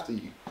just laughed at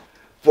you.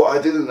 But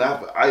I didn't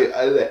laugh.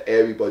 I let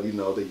everybody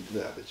know that you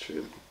didn't have a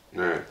trim.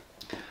 Right.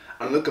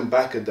 And looking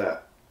back at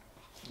that,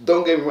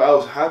 don't get me wrong, I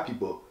was happy,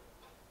 but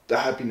the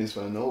happiness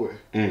went nowhere.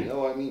 You know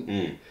what I mean?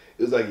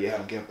 It was like, yeah,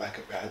 I'm getting back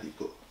at Bradley,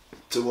 but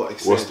to what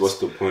extent? What's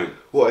the point?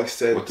 What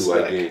extent? What do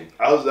I gain?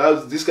 I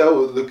was. This guy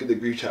would look at the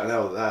group chat and I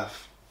would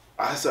laugh.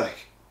 I was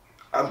like,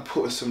 I'm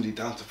putting somebody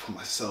down to put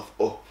myself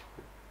up.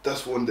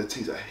 That's one of the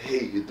things I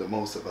hated the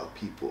most about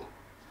people.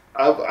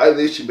 I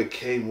literally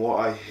became what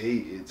I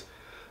hated,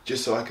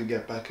 just so I could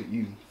get back at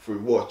you for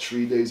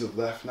 3 days of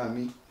laughing at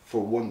me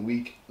for 1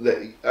 week.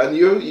 And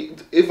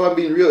if I'm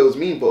being real, it was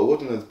mean, but it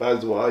wasn't as bad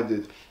as what I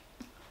did.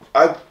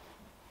 I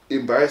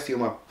embarrassed you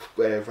on my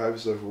private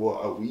stuff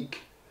for a week.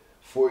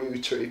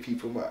 40, 30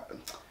 people, man.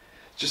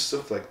 Just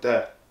stuff like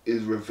that.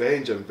 Is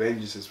revenge and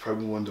vengeance is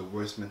probably one of the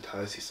worst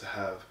mentalities to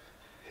have.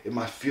 It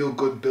might feel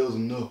good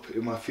building up.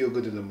 It might feel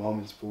good in the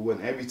moments, but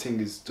when everything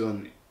is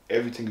done,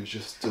 everything is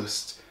just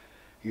dust.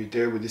 You're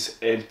there with this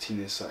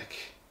emptiness, like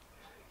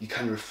you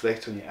kind of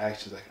reflect on your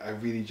actions. Like, I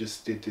really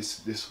just did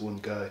this one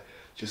guy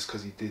just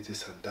because he did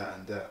this and that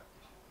and that.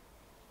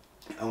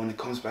 And when it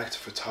comes back to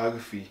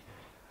photography,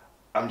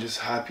 I'm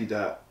just happy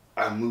that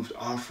I moved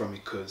on from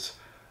it, because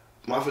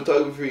my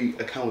photography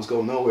account was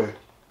going nowhere.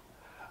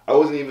 I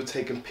wasn't even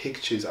taking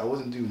pictures. I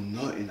wasn't doing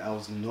nothing. I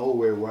was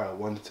nowhere where I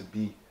wanted to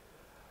be.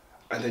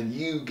 And then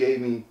you gave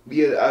me,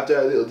 after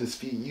a little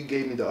dispute, you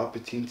gave me the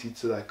opportunity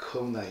to like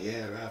come like,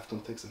 yeah, Raph,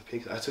 don't take some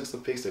pictures. I took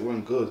some pictures that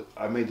weren't good.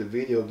 I made the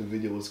video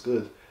was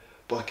good.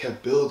 But I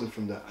kept building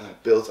from that, and I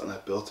built and I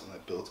built and I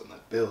built and I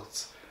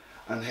built.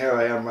 And here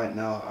I am right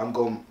now. I'm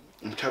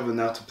traveling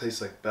out to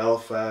places like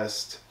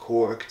Belfast,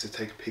 Cork to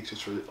take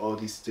pictures for all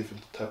these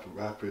different type of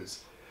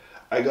rappers.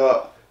 I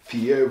got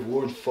Pierre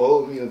Bourne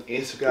follow me on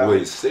Instagram.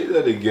 Wait, say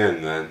that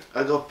again, man.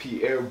 I got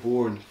Pierre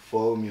Bourne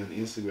follow me on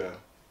Instagram.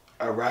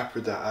 A rapper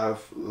that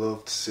I've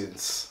loved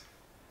since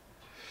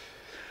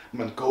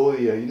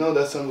Mongolia. You know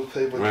that song we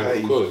played with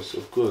Right,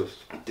 of course.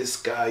 This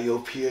guy, yo,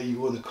 Pierre, you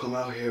want to come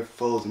out here,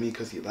 follows me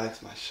because he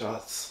likes my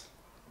shots.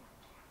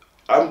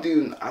 I'm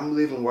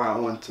living where I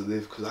want to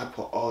live because I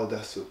put all of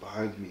that stuff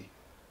behind me.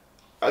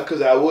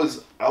 Because I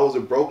was a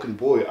broken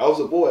boy. I was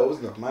a boy, I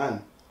wasn't a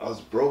man. I was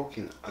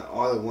broken, and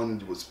all I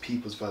wanted was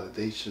people's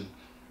validation.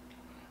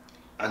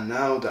 And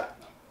now that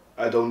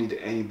I don't need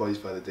anybody's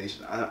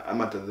validation, I'm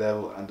at the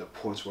level and the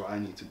points where I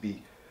need to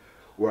be,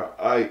 where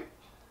I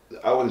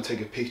want to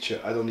take a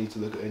picture. I don't need to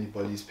look at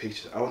anybody's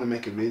pictures. I want to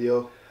make a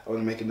video. I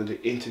want to make another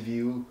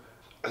interview.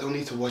 I don't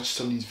need to watch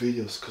some of these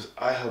videos because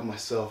I have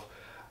myself.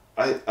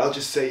 I'll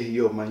just say,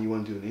 yo, man, you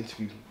want to do an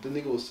interview? The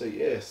nigga will say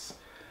yes,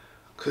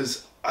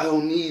 because I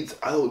don't need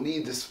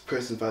this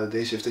person's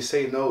validation. If they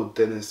say no,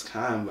 then it's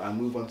calm. I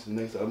move on to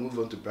the next. I move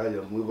on to Bradley.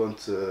 I move on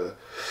to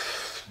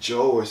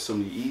Joe or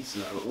somebody eats.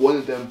 One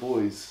of them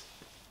boys.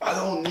 I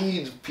don't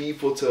need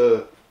people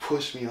to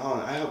push me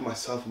on. I have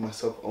myself and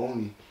myself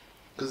only.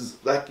 Because,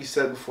 like you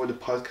said before the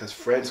podcast,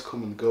 friends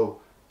come and go.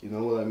 You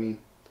know what I mean?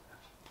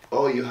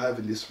 All you have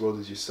in this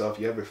world is yourself.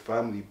 You have your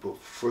family, but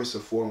first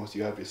and foremost,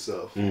 you have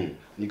yourself. Mm.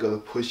 You gotta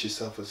push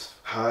yourself as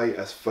high,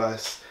 as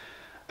fast,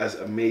 as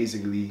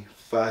amazingly,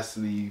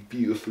 fastly,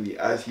 beautifully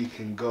as you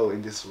can go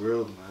in this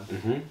world, man.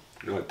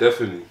 Mm-hmm. No,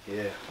 definitely.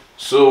 Yeah.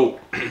 So,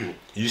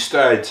 you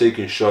started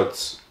taking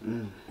shots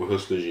with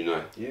Hustlers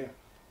Unite. Yeah.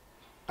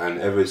 And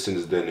ever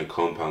since then, it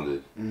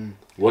compounded. Mm.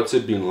 What's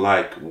it been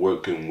like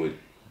working with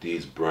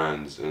these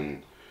brands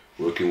and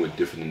working with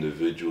different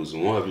individuals,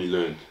 and what have you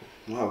learned?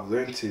 What I've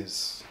learned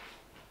is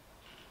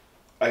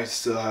I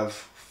still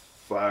have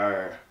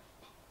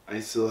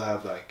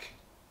like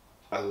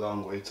a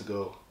long way to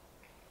go.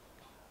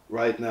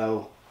 Right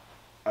now,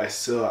 I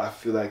feel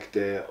like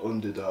the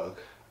underdog,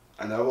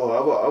 and I've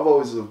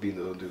always loved being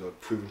the underdog,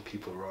 proving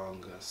people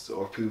wrong, or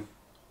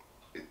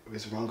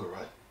it's wrong or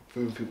right,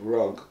 proving people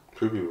wrong.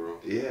 Prove you wrong.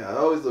 Yeah, I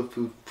always love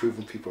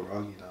proving people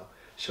wrong. You know,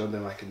 showing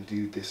them I can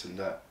do this and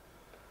that.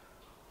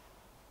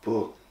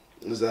 But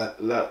it was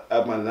at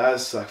my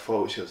last like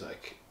photo show, I was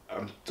like,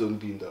 I'm done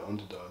being the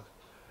underdog.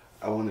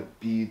 I want to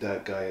be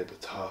that guy at the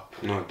top.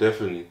 No,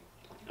 definitely.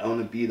 I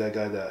want to be that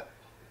guy that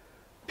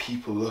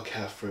people look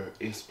at for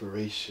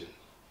inspiration.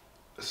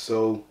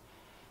 So,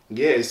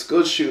 yeah, it's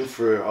good shooting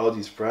for all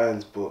these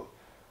brands, but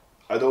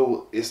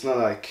it's not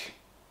like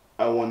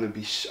I don't want to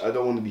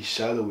be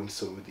shadowing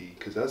somebody,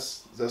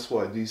 because that's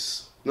what I do.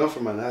 Not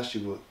for my last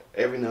year, but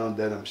every now and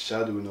then I'm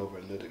shadowing over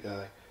another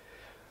guy.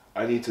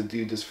 I need to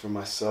do this for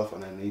myself,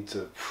 and I need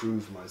to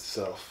prove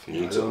myself.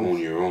 You need to own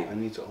your own. I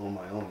need to own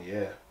my own,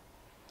 yeah.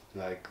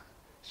 Like,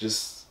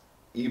 just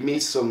you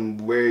meet some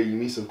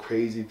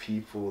crazy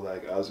people.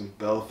 Like, I was in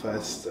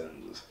Belfast,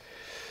 and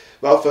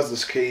Belfast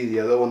was crazy.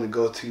 I don't want to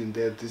go too in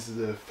depth. This is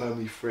a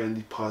family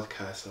friendly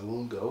podcast. I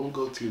won't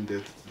go too in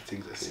depth to the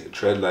things I see. Yeah,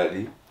 tread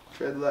lightly.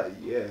 Tread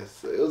lightly, yeah.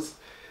 So it was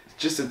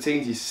just the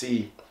things you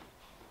see.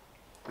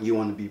 You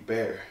want to be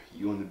better.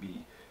 You want to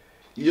be.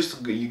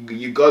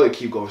 You gotta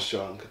keep going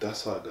strong.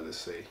 That's all I gotta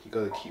say. You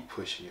gotta keep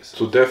pushing yourself.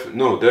 So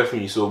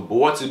definitely. So, but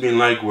what's it been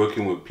like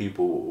working with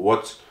people?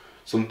 What's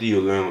something you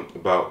learn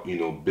about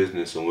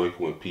business and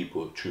working with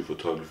people through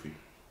photography?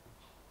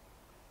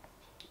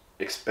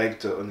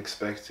 Expect the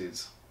unexpected.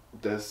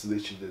 That's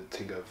literally the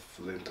thing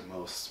I've learned the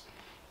most.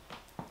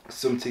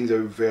 Some things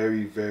are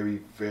very,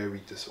 very,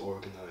 very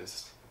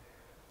disorganized.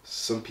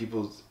 Some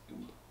people,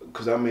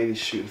 because I'm mainly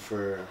shooting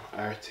for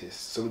artists.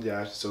 Some of the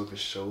artists don't even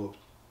show up.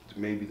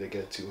 Maybe they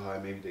get too high,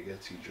 maybe they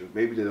get too drunk,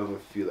 maybe they don't even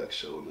feel like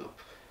showing up.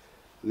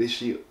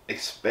 Literally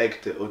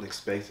expect the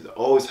unexpected.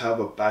 Always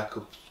have a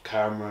backup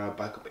camera,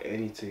 backup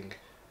anything.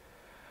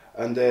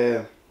 And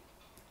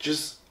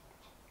just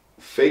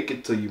fake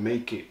it till you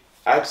make it.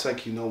 Act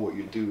like you know what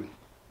you're doing.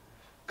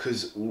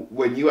 Because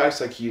when you act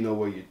like you know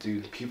what you're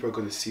doing, people are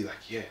going to see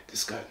like, yeah,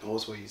 this guy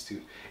knows what he's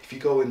doing. If you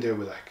go in there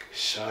with like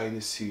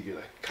shyness to you, you're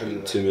like kind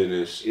of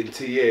timidness.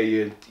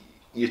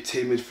 You're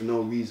timid for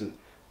no reason.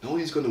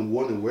 Nobody's going to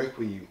want to work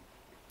with you.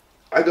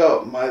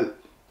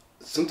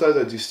 Sometimes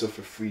I do stuff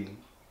for free.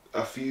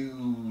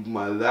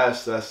 My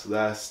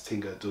last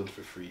thing I done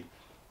for free.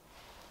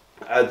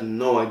 I had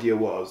no idea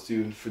what I was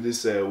doing for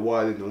this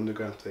Wild in the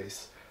Underground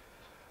place.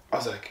 I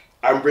was like,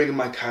 I'm bringing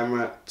my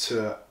camera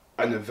to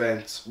an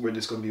event where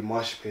there's going to be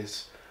mosh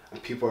pits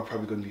and people are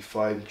probably going to be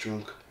fine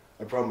drunk.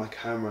 I brought my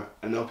camera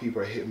and now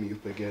people are hitting me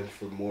up again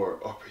for more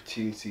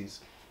opportunities.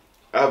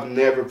 I've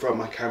never brought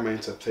my camera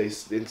into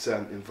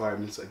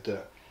environments like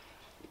that.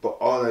 But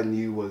all I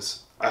knew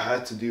was I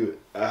had to do it.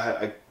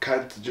 I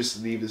can't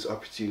just leave this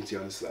opportunity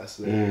on this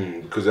last day.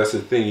 Because that's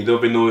the thing. You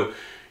never know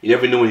when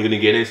you're gonna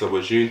get next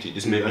opportunity.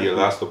 This may be your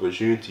last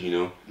opportunity.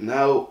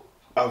 Now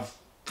I've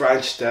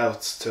branched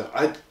out to.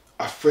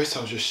 At first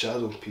I was just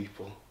shadowing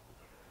people.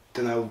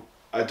 Then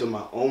I done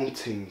my own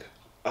thing.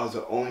 I was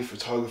the only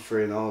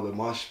photographer in all the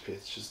mosh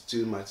pits, just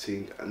doing my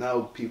thing. And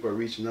now people are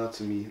reaching out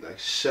to me. Like,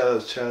 shout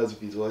out Charles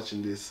if he's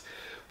watching this.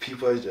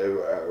 People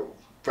are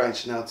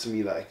branching out to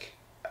me, like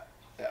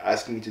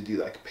asking me to do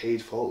like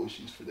paid photo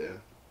shoots for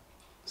them.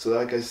 So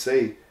like I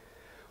say,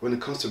 when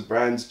it comes to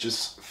brands,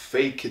 just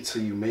fake it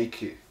till you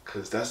make it,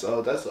 because that's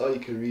all you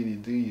can really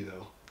do,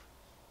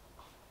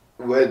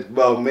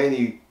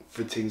 mainly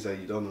for things that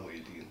you don't know what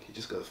you're doing. You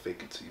just gotta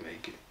fake it till you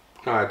make it.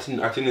 I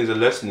think there's a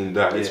lesson in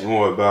that. It's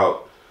more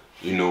about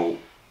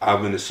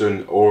having a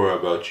certain aura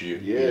about you.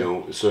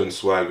 A certain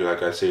swagger.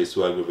 Like I say,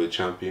 swagger of a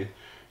champion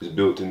is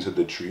built into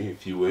the tree,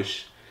 if you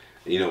wish.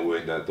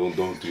 Wear that.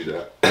 Don't do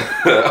that.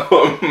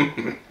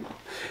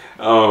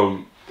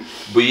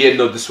 But yeah,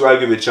 no, the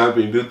swag of a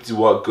champion, built to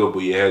walk up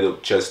with your head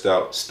up, chest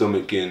out,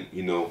 stomach in,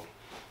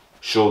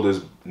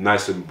 shoulders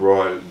nice and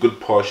broad,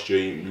 good posture.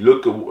 You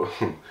look at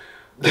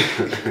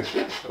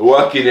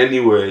walking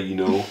anywhere,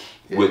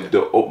 with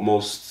the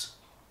utmost,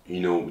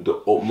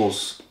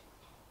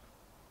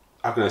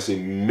 how can I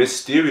say,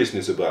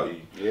 mysteriousness about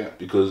you. Yeah.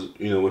 Because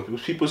when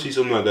people see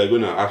something like that, they're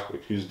gonna ask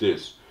like, who's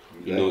this?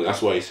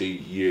 That's why I say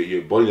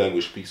your body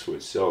language speaks for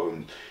itself.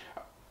 And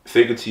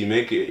fake it till you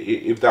make it.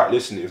 If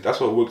that's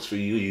what works for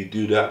you, you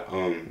do that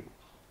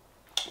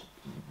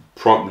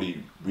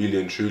promptly, really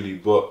and truly.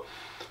 But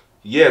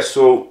yeah,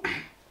 so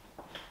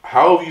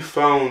how have you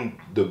found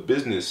the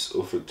business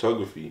of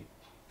photography,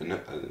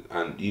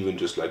 and even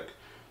just like,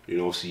 you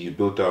know, see you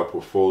built out a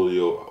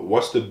portfolio.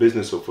 What's the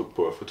business of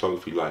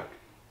photography like?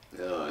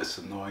 It's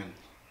annoying.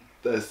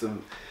 That's the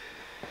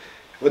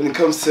when it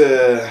comes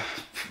to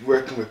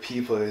working with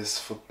people,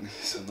 it's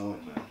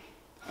annoying, man.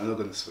 I'm not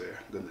gonna swear.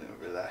 I'm gonna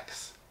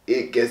relax.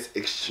 It gets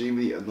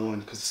extremely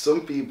annoying because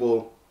some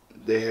people,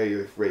 they hear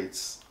your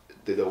rates,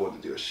 they don't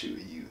want to do a shoot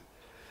with you.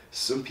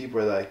 Some people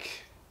are like,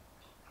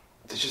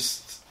 they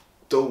just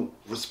don't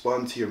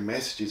respond to your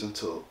messages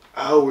until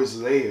hours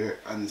later,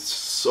 and it's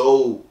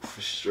so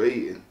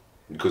frustrating.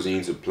 Because you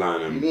need to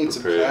plan and you need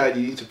prepare. to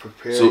plan. You need to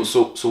prepare.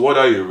 So what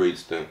are your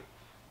rates then?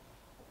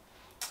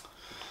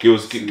 Give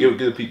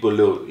the people a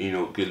little, you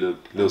know, give a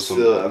little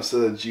something. I'm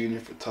still a junior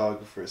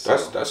photographer. So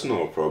that's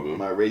not a problem.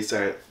 My rates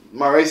are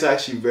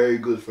actually very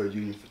good for a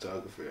junior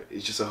photographer.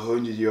 It's just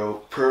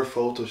 €100 per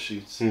photo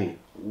shoot,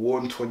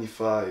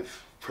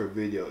 125 per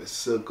video. It's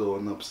still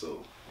going up,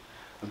 so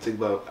I'm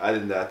thinking about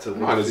adding that to.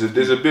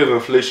 There's a bit of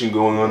inflation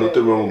going on.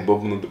 Nothing wrong with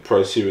bumping up the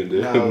price here and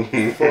there.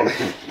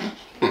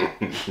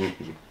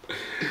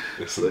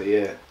 So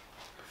yeah,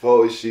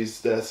 photo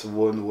shoots that's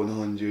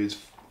 100,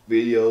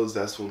 videos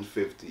that's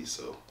 150.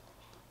 So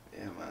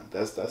yeah, man,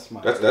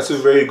 that's a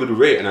very good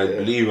rate, and I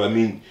believe, I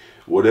mean,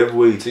 whatever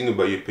way you think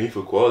about it, you're paying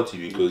for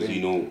quality, because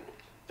you know,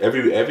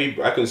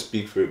 every I can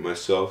speak for it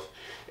myself.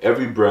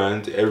 Every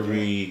brand,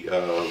 every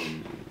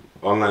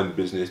online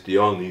business, they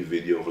all need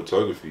video and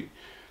photography.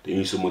 They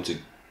need someone to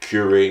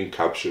curate and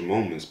capture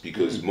moments,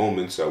 because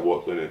moments are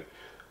what gonna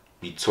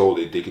be told,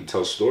 that they can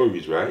tell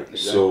stories, right? Exactly.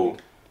 So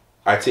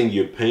I think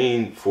you're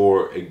paying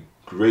for a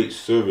great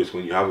service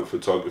when you have a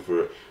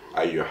photographer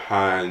at your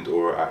hand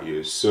or at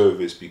your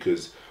service,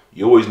 because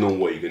you always know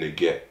what you're gonna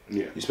get.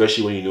 Yeah.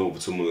 Especially when you know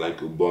someone like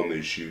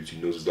Obama shoots,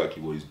 he knows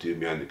exactly what he's doing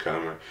behind the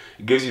camera.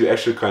 It gives you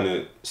extra kind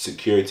of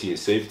security and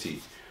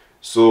safety.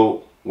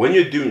 So when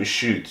you're doing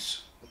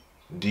shoots,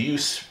 do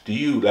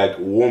you like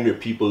warm your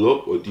people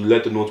up, or do you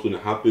let them know what's gonna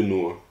happen,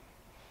 or?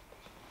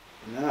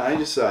 Nah, I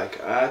just I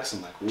ask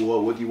them like,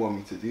 what do you want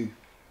me to do?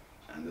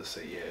 And they'll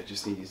say, yeah, I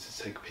just need you to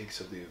take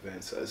pics of the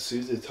events. As soon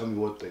as they tell me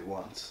what they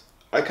want,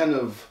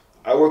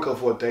 I work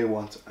off what they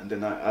want, and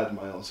then I add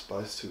my own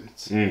spice to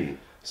it.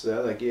 So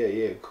they're like,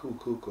 yeah,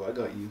 cool, I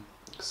got you.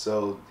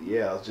 So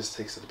yeah, I'll just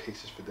take some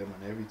pictures for them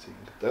and everything.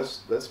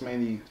 That's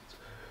mainly.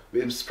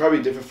 It's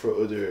probably different for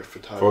other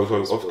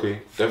photographers.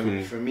 Okay,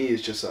 definitely. For me,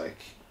 it's just like,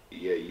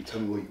 yeah, you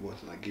tell me what you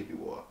want, and I give you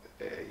what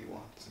you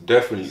want.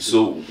 Definitely.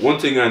 So one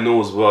thing I know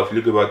as well, if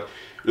you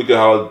look at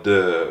how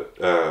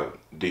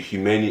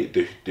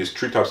there's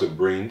three types of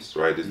brains,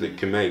 right? There's the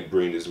chimeric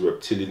brain, there's the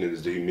reptilian, and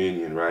there's the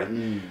Humanian, right?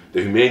 The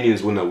Humanian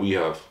is one that we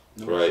have,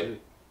 right?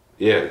 Shit.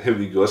 Yeah, here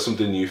we go. That's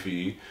something new for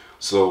you.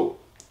 So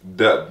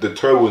the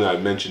third one I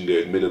mentioned there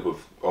is made up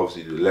of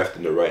obviously the left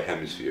and the right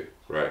hemisphere,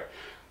 right?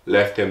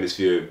 Left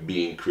hemisphere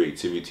being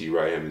creativity,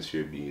 right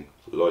hemisphere being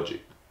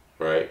logic,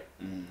 right?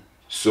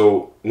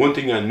 So one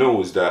thing I know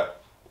is that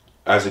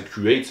as a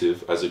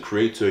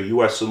creator, you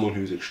are someone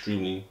who's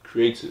extremely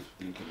creative.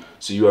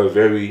 So you are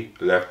very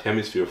left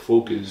hemisphere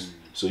focused.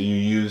 So you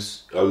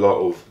use a lot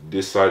of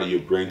this side of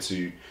your brain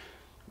to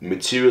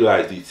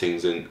materialize these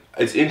things, and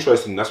it's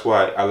interesting. That's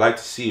why I like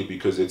to see it,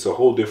 because it's a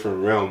whole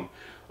different realm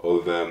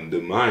of the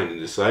mind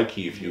and the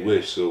psyche, if you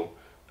wish. So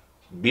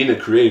being a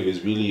creative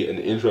is really an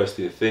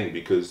interesting thing,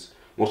 because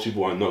most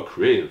people are not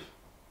creative.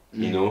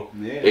 You know,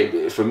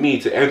 for me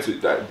to enter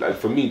that, like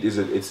for me,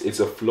 it's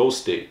a flow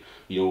state.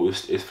 You know,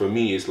 it's for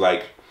me, it's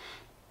like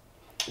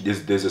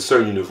there's a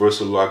certain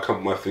universal law. I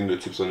count my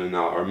fingertips on it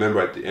now. I remember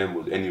at the end,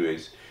 but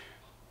anyways,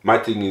 my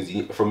thing is,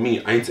 for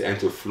me, I need to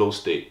enter flow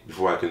state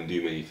before I can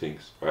do many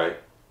things, right?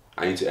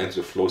 I need to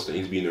enter flow state. I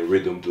need to be in a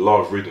rhythm, the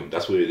law of rhythm.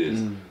 That's what it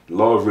is. The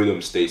law of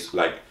rhythm states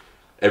like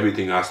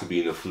everything has to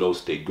be in a flow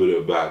state, good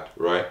or bad,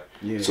 right?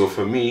 Yeah. So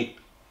for me,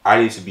 I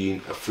need to be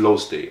in a flow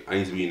state. I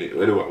need to be in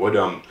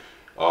whether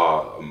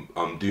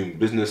I'm doing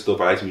business stuff,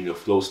 I need to be in a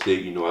flow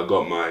state. You know, I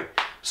got my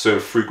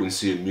certain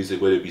frequency of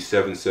music, whether it be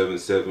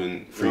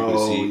 777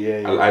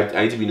 frequency.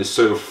 I need to be in a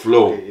certain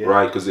flow,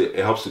 right? Because it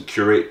helps to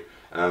curate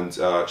and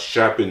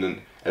sharpen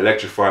and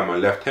electrify my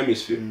left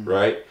hemisphere,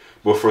 right?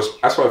 But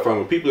that's why I find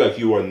when people like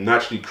you are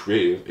naturally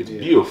creative, it's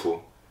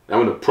beautiful. And I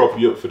want to prop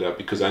you up for that,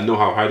 because I know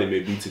how hard it may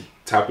be to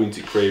tap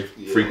into crave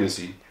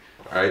frequency,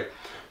 right?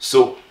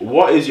 So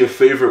what is your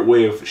favorite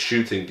way of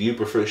shooting? Do you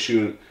prefer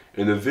shooting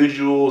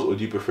individuals, or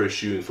do you prefer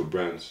shooting for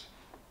brands?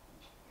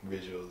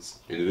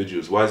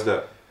 Individuals. Why is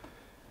that?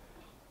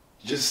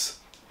 It's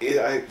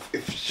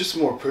just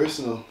more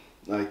personal.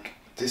 Like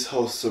this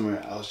whole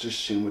summer, I was just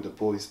shooting with the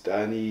boys,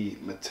 Danny,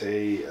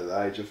 Matei,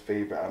 Elijah,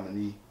 Faber,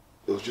 Amani.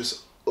 It was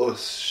just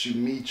us,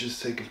 me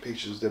just taking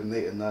pictures of them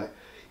late at night.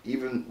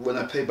 Even when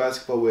I play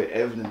basketball with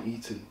Evan and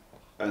Ethan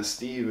and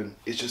Steven,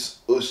 it's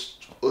just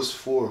us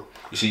four.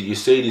 You see, you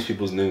say these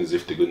people's names as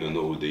if they're gonna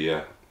know who they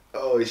are.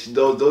 Oh,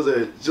 those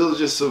are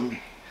just some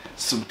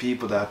some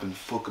people that I've been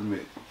fucking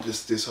with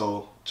this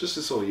whole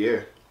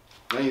year.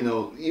 And you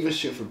know, even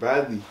shooting for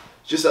Bradley,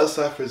 just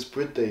outside for his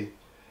birthday,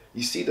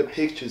 you see the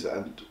pictures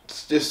and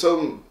there's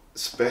something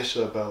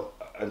special about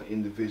an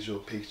individual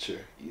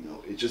picture. You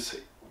know,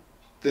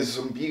 there's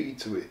some beauty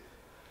to it.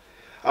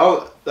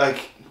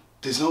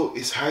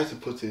 It's hard to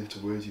put it into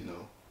words, you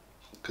know,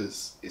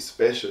 because it's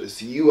special.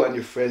 It's you and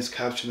your friends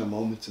capturing a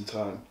moment in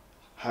time,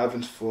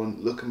 having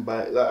fun, looking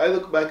back. Like I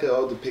look back at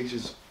all the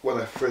pictures when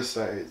I first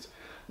started,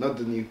 not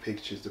the new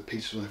pictures, the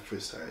pictures when I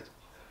first started.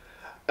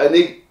 I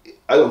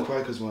don't cry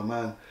because my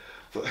man.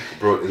 But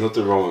Bro, there's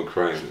nothing wrong with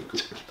crying.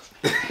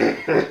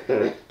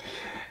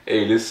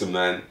 Hey, listen,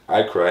 man,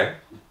 I cry.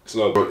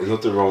 There's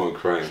nothing wrong with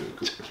crying.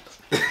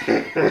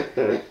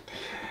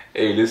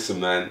 Hey, listen,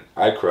 man,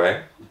 I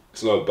cry.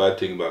 It's not a bad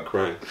thing about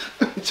crying.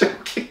 I'm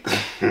joking.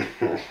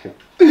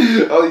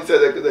 I only said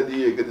that because I knew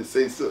you were gonna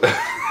say so.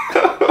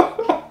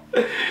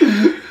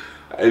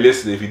 Hey,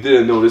 listen, if you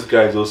didn't know, this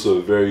guy is also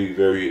a very,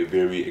 very,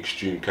 very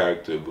extreme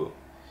character, but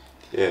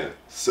yeah.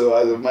 So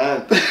as a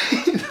man,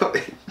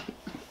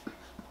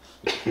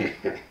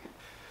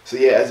 so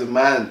yeah, as a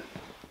man,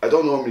 I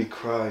don't normally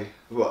cry,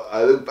 but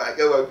I look back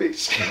at my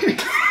picture.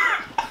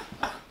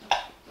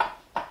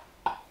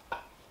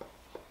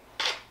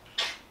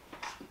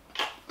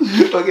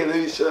 Okay, let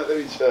me shut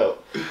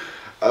up.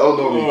 I don't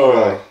normally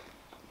cry,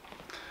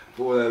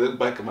 but when I look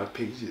back at my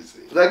pictures,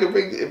 like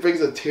it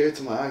brings a tear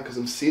to my eye because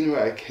I'm seeing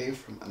where I came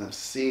from and I'm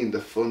seeing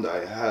the fun that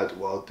I had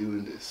while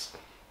doing this.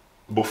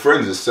 But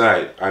friends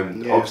aside,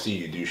 obviously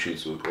you do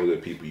shit with other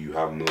people you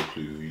have no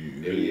clue.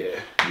 You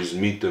just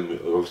meet them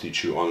obviously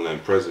through online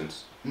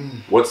presence.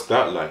 What's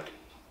that like?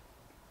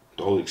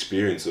 The whole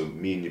experience of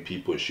meeting new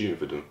people and shooting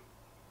for them.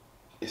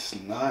 It's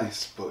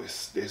nice, but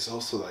it's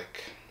also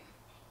like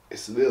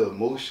it's a little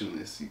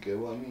emotionless. You get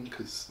what I mean?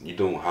 Because you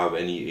don't have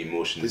any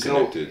emotion there's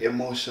connected. no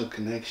emotional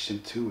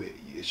connection to it.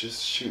 It's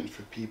just shooting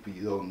for people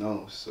you don't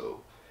know.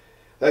 So,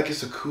 like,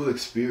 it's a cool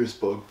experience,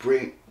 but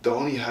the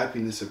only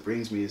happiness it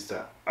brings me is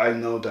that I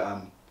know that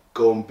I'm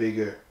going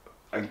bigger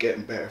and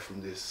getting better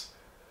from this.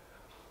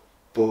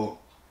 But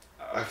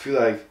I feel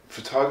like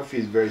photography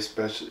is very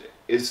special.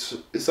 It's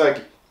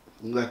like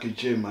your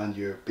gym and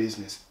your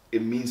business.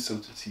 It means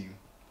something to you.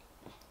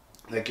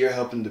 Like you're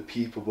helping the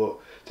people, but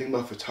the thing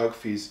about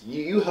photography is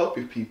you help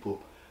your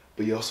people,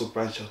 but you also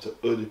branch out to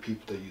other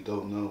people that you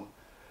don't know.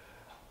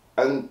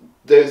 And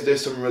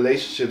there's some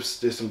relationships,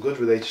 there's some good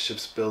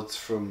relationships built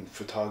from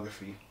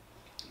photography,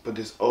 but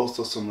there's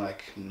also some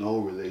like no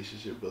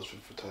relationship built from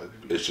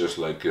photography. It's just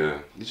like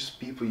it's just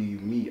people you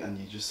meet and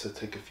you just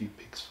take a few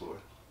pics for.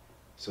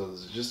 So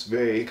it's just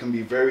it can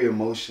be very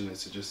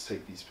emotionless to just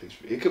take these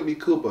pictures. It can be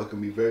cool, but it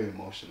can be very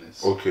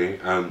emotionless. Okay,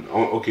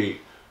 okay.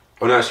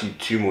 I want to ask you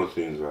two more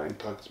things, right?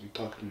 Talk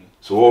to me.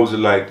 So what was it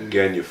like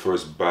getting your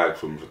first bag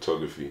from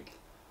photography?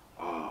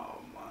 Oh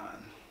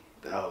man,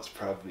 that was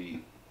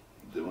probably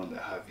the one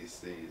that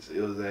happiest days. It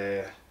was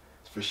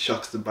for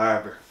Shucks the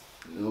barber,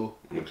 you know.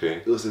 Okay.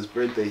 It was his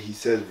birthday. He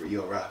said,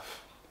 "Yo,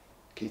 Raph,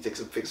 can you take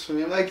some pics for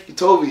me?" I'm like, "You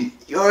told me.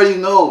 You already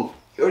know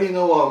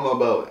what I'm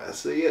about." I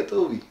said, "Yeah,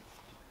 Toby."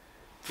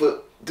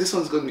 But this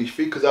one's gonna be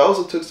free because I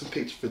also took some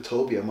pictures for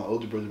Toby and my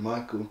older brother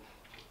Michael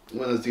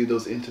when I was doing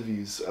those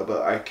interviews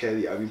about R.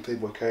 Kelly. I mean,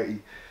 Playboy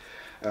Carti.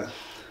 I'm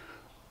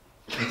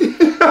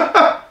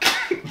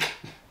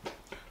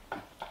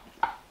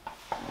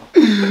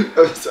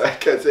sorry, I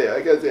can't say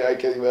R.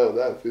 Kelly about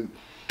that food.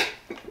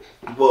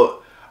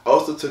 But I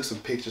also took some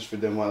pictures for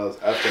them while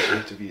after I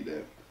interviewed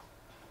them.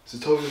 So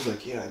Toby was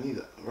like, "Yeah, I need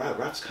that.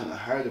 Rap's kind of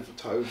hard in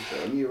photography.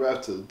 I need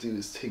Rap to do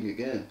this thing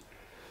again."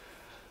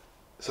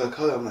 So I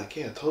called him. I'm like,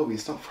 "Yeah, Toby,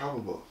 it's not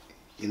probable.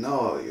 You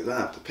know, you're gonna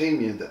have to pay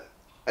me in that."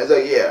 I was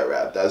like, "Yeah,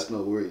 Rap, that's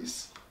no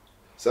worries."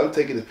 So I'm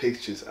taking the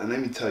pictures, and let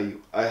me tell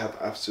you, I have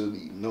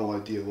absolutely no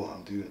idea what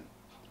I'm doing.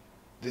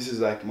 This is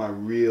like my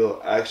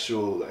real,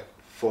 actual like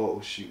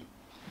photo shoot.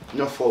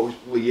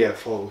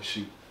 Photo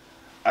shoot.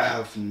 I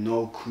have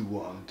no clue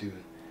what I'm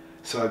doing.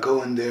 So I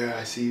go in there,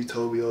 I see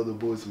Toby, all the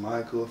boys,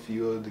 Michael, a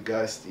few other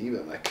guys, Steve.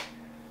 I'm like,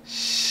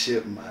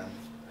 shit, man.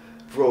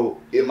 Bro,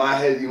 in my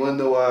head, you wanna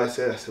know what I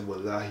said? I said,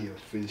 "Wallahi, I'm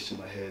finished in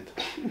my head."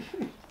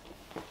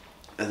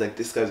 I was like,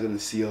 this guy's gonna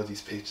see all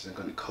these pictures and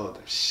gonna call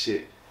them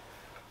shit.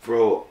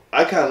 Bro,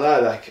 I can't lie,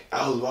 like,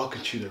 I was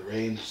walking through the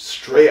rain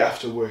straight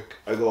after work.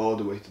 I go all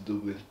the way to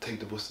Dublin, take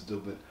the bus to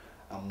Dublin.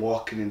 I'm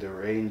walking in the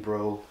rain,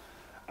 bro.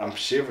 I'm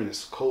shivering,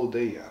 it's a cold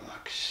day. I'm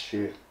like,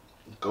 shit.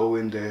 Go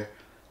in there,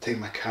 take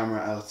my camera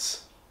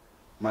out.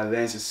 My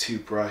lens is too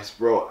bright.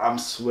 Bro, I'm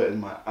sweating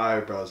my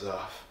eyebrows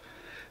off.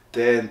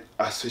 Then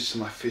I switched to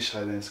my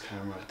fisheye lens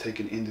camera,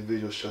 taking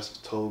individual shots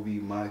of Toby,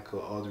 Michael,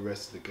 all the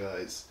rest of the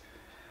guys.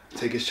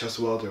 Taking shots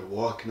while they're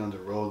walking on the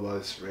road while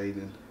it's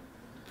raining.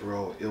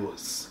 Bro, it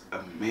was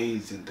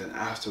amazing. Then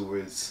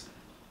afterwards,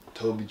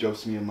 Toby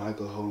drops me and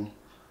Michael home.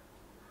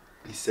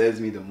 He sends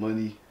me the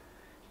money,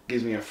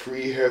 gives me a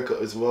free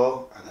haircut as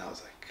well, and I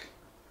was like,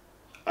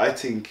 I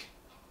think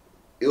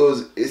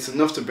it's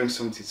enough to bring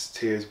someone to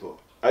tears, but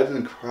I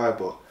didn't cry,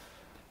 but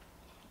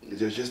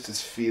there's just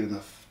this feeling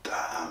of,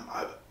 damn,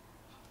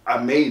 I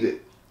made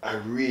it. I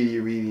really,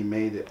 really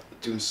made it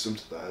doing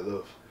something that I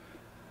love.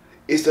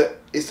 It's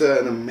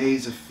an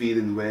amazing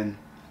feeling when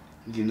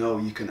you know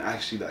you can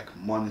actually like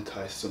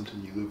monetize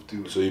something you love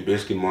doing. So you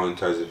basically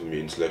monetize it from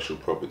your intellectual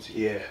property.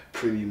 Yeah,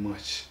 pretty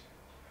much.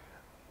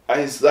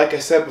 It's like I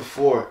said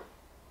before,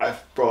 I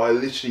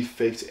literally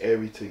faked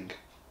everything.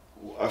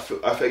 I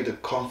faked the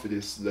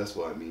confidence. That's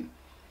what I mean.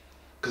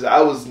 Cause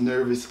I was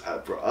nervous,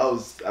 bro.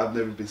 I've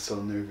never been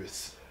so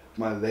nervous.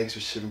 My legs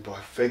were shivering, but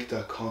I faked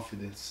that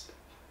confidence,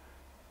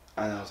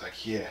 and I was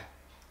like, yeah,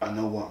 I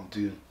know what I'm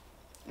doing.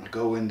 I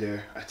go in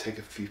there, I take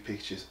a few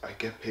pictures, I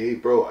get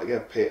paid, bro. I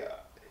get paid.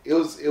 It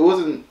was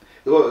only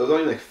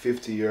like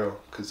 €50,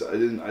 cause I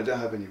didn't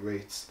have any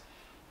rates.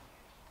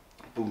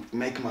 But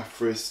making my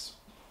first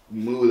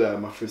moolah,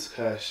 my first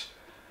cash,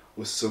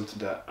 was something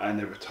that I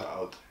never thought I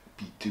would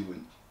be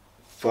doing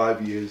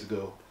 5 years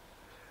ago.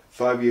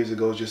 5 years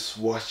ago, just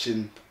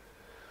watching.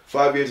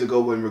 5 years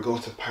ago, when we're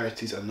going to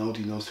parties, and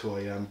nobody knows who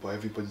I am, but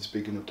everybody's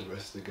bigging up the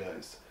rest of the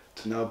guys.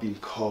 To now being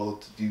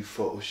called to do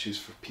photo shoots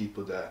for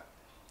people that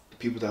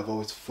I've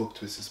always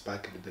fucked with since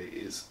back in the day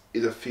is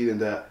a feeling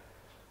that,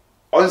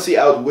 honestly,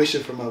 I would wish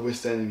it for my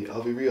worst enemy.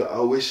 I'll be real.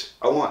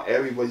 I want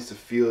everybody to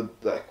feel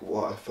like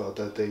what I felt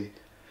that day,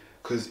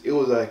 cause it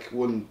was like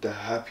one of the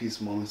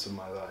happiest moments of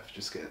my life.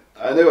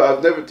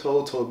 I've never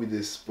told Toby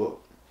this, but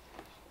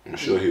I'm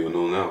sure he will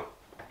know now.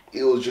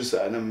 It was just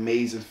an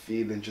amazing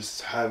feeling,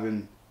 just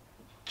having.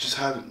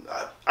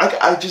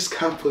 I just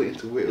can't put it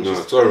into words. No,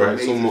 it's alright.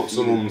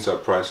 Some moments are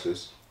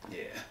priceless.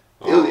 Yeah.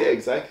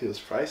 Exactly. It was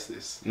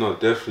priceless. No,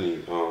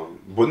 definitely.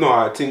 But no,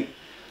 I think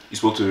you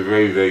spoke to a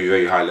very, very,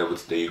 very high level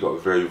today. You got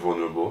very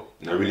vulnerable,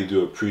 and I really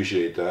do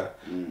appreciate that.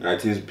 And I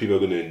think people are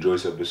going to enjoy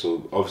this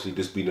episode. Obviously,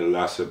 this being the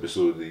last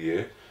episode of the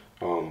year,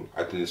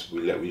 I think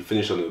we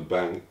finish on a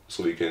bang,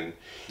 so we can,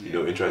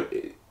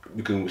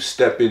 we can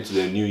step into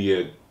the new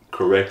year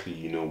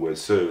correctly. With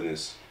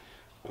service.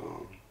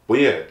 But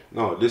yeah,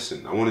 no,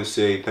 listen, I want to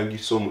say thank you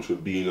so much for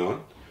being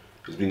on.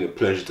 It's been a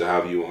pleasure to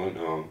have you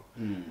on.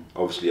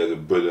 Obviously, as a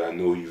brother, I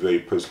know you very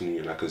personally,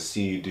 and I can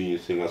see you doing your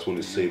thing. I just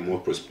want to say more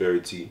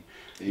prosperity,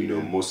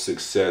 more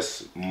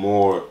success,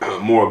 more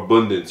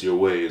abundance your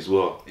way as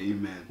well.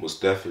 Amen.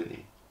 Most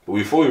definitely. But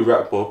before we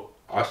wrap up,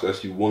 I have to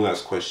ask you one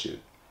last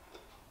question.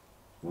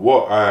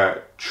 What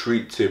are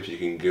 3 tips you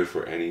can give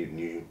for any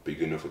new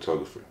beginner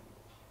photographer?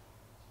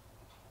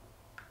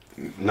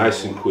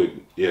 Nice and quick,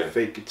 yeah.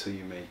 Fake it till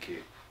you make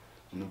it.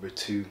 Number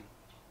 2.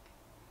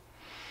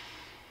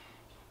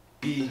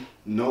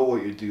 Know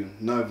what you're doing.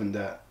 Not even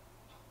that.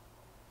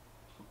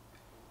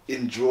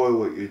 Enjoy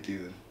what you're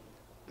doing.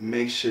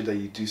 Make sure that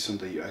you do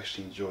something that you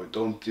actually enjoy.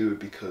 Don't do it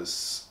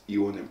because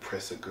you want to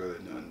impress a girl or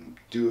nothing.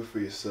 Do it for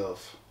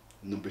yourself.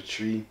 Number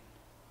 3.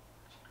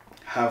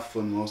 Have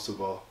fun most of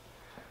all.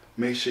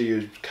 Make sure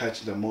you're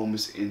catching the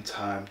moments in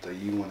time that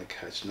you want to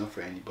catch, not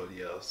for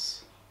anybody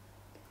else.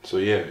 So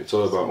yeah, it's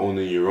all about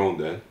owning your own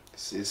then.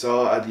 It's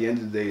all, at the end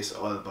of the day, it's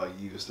all about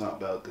you. It's not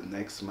about the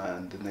next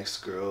man, the next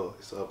girl.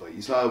 It's all about you.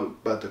 It's not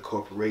about the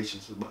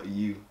corporations. It's about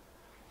you.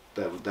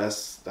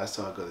 That's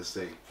all I gotta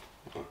say.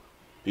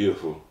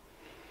 Beautiful.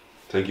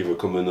 Thank you for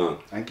coming on.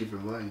 Thank you for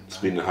inviting. It's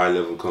been a high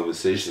level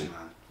conversation. Listen,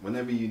 man.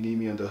 Whenever you need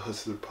me on the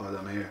Hustler Pod,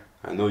 I'm here.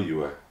 I know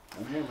you are.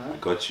 I'm here, man. I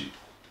got you.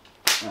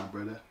 Nah,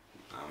 brother.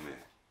 Amen.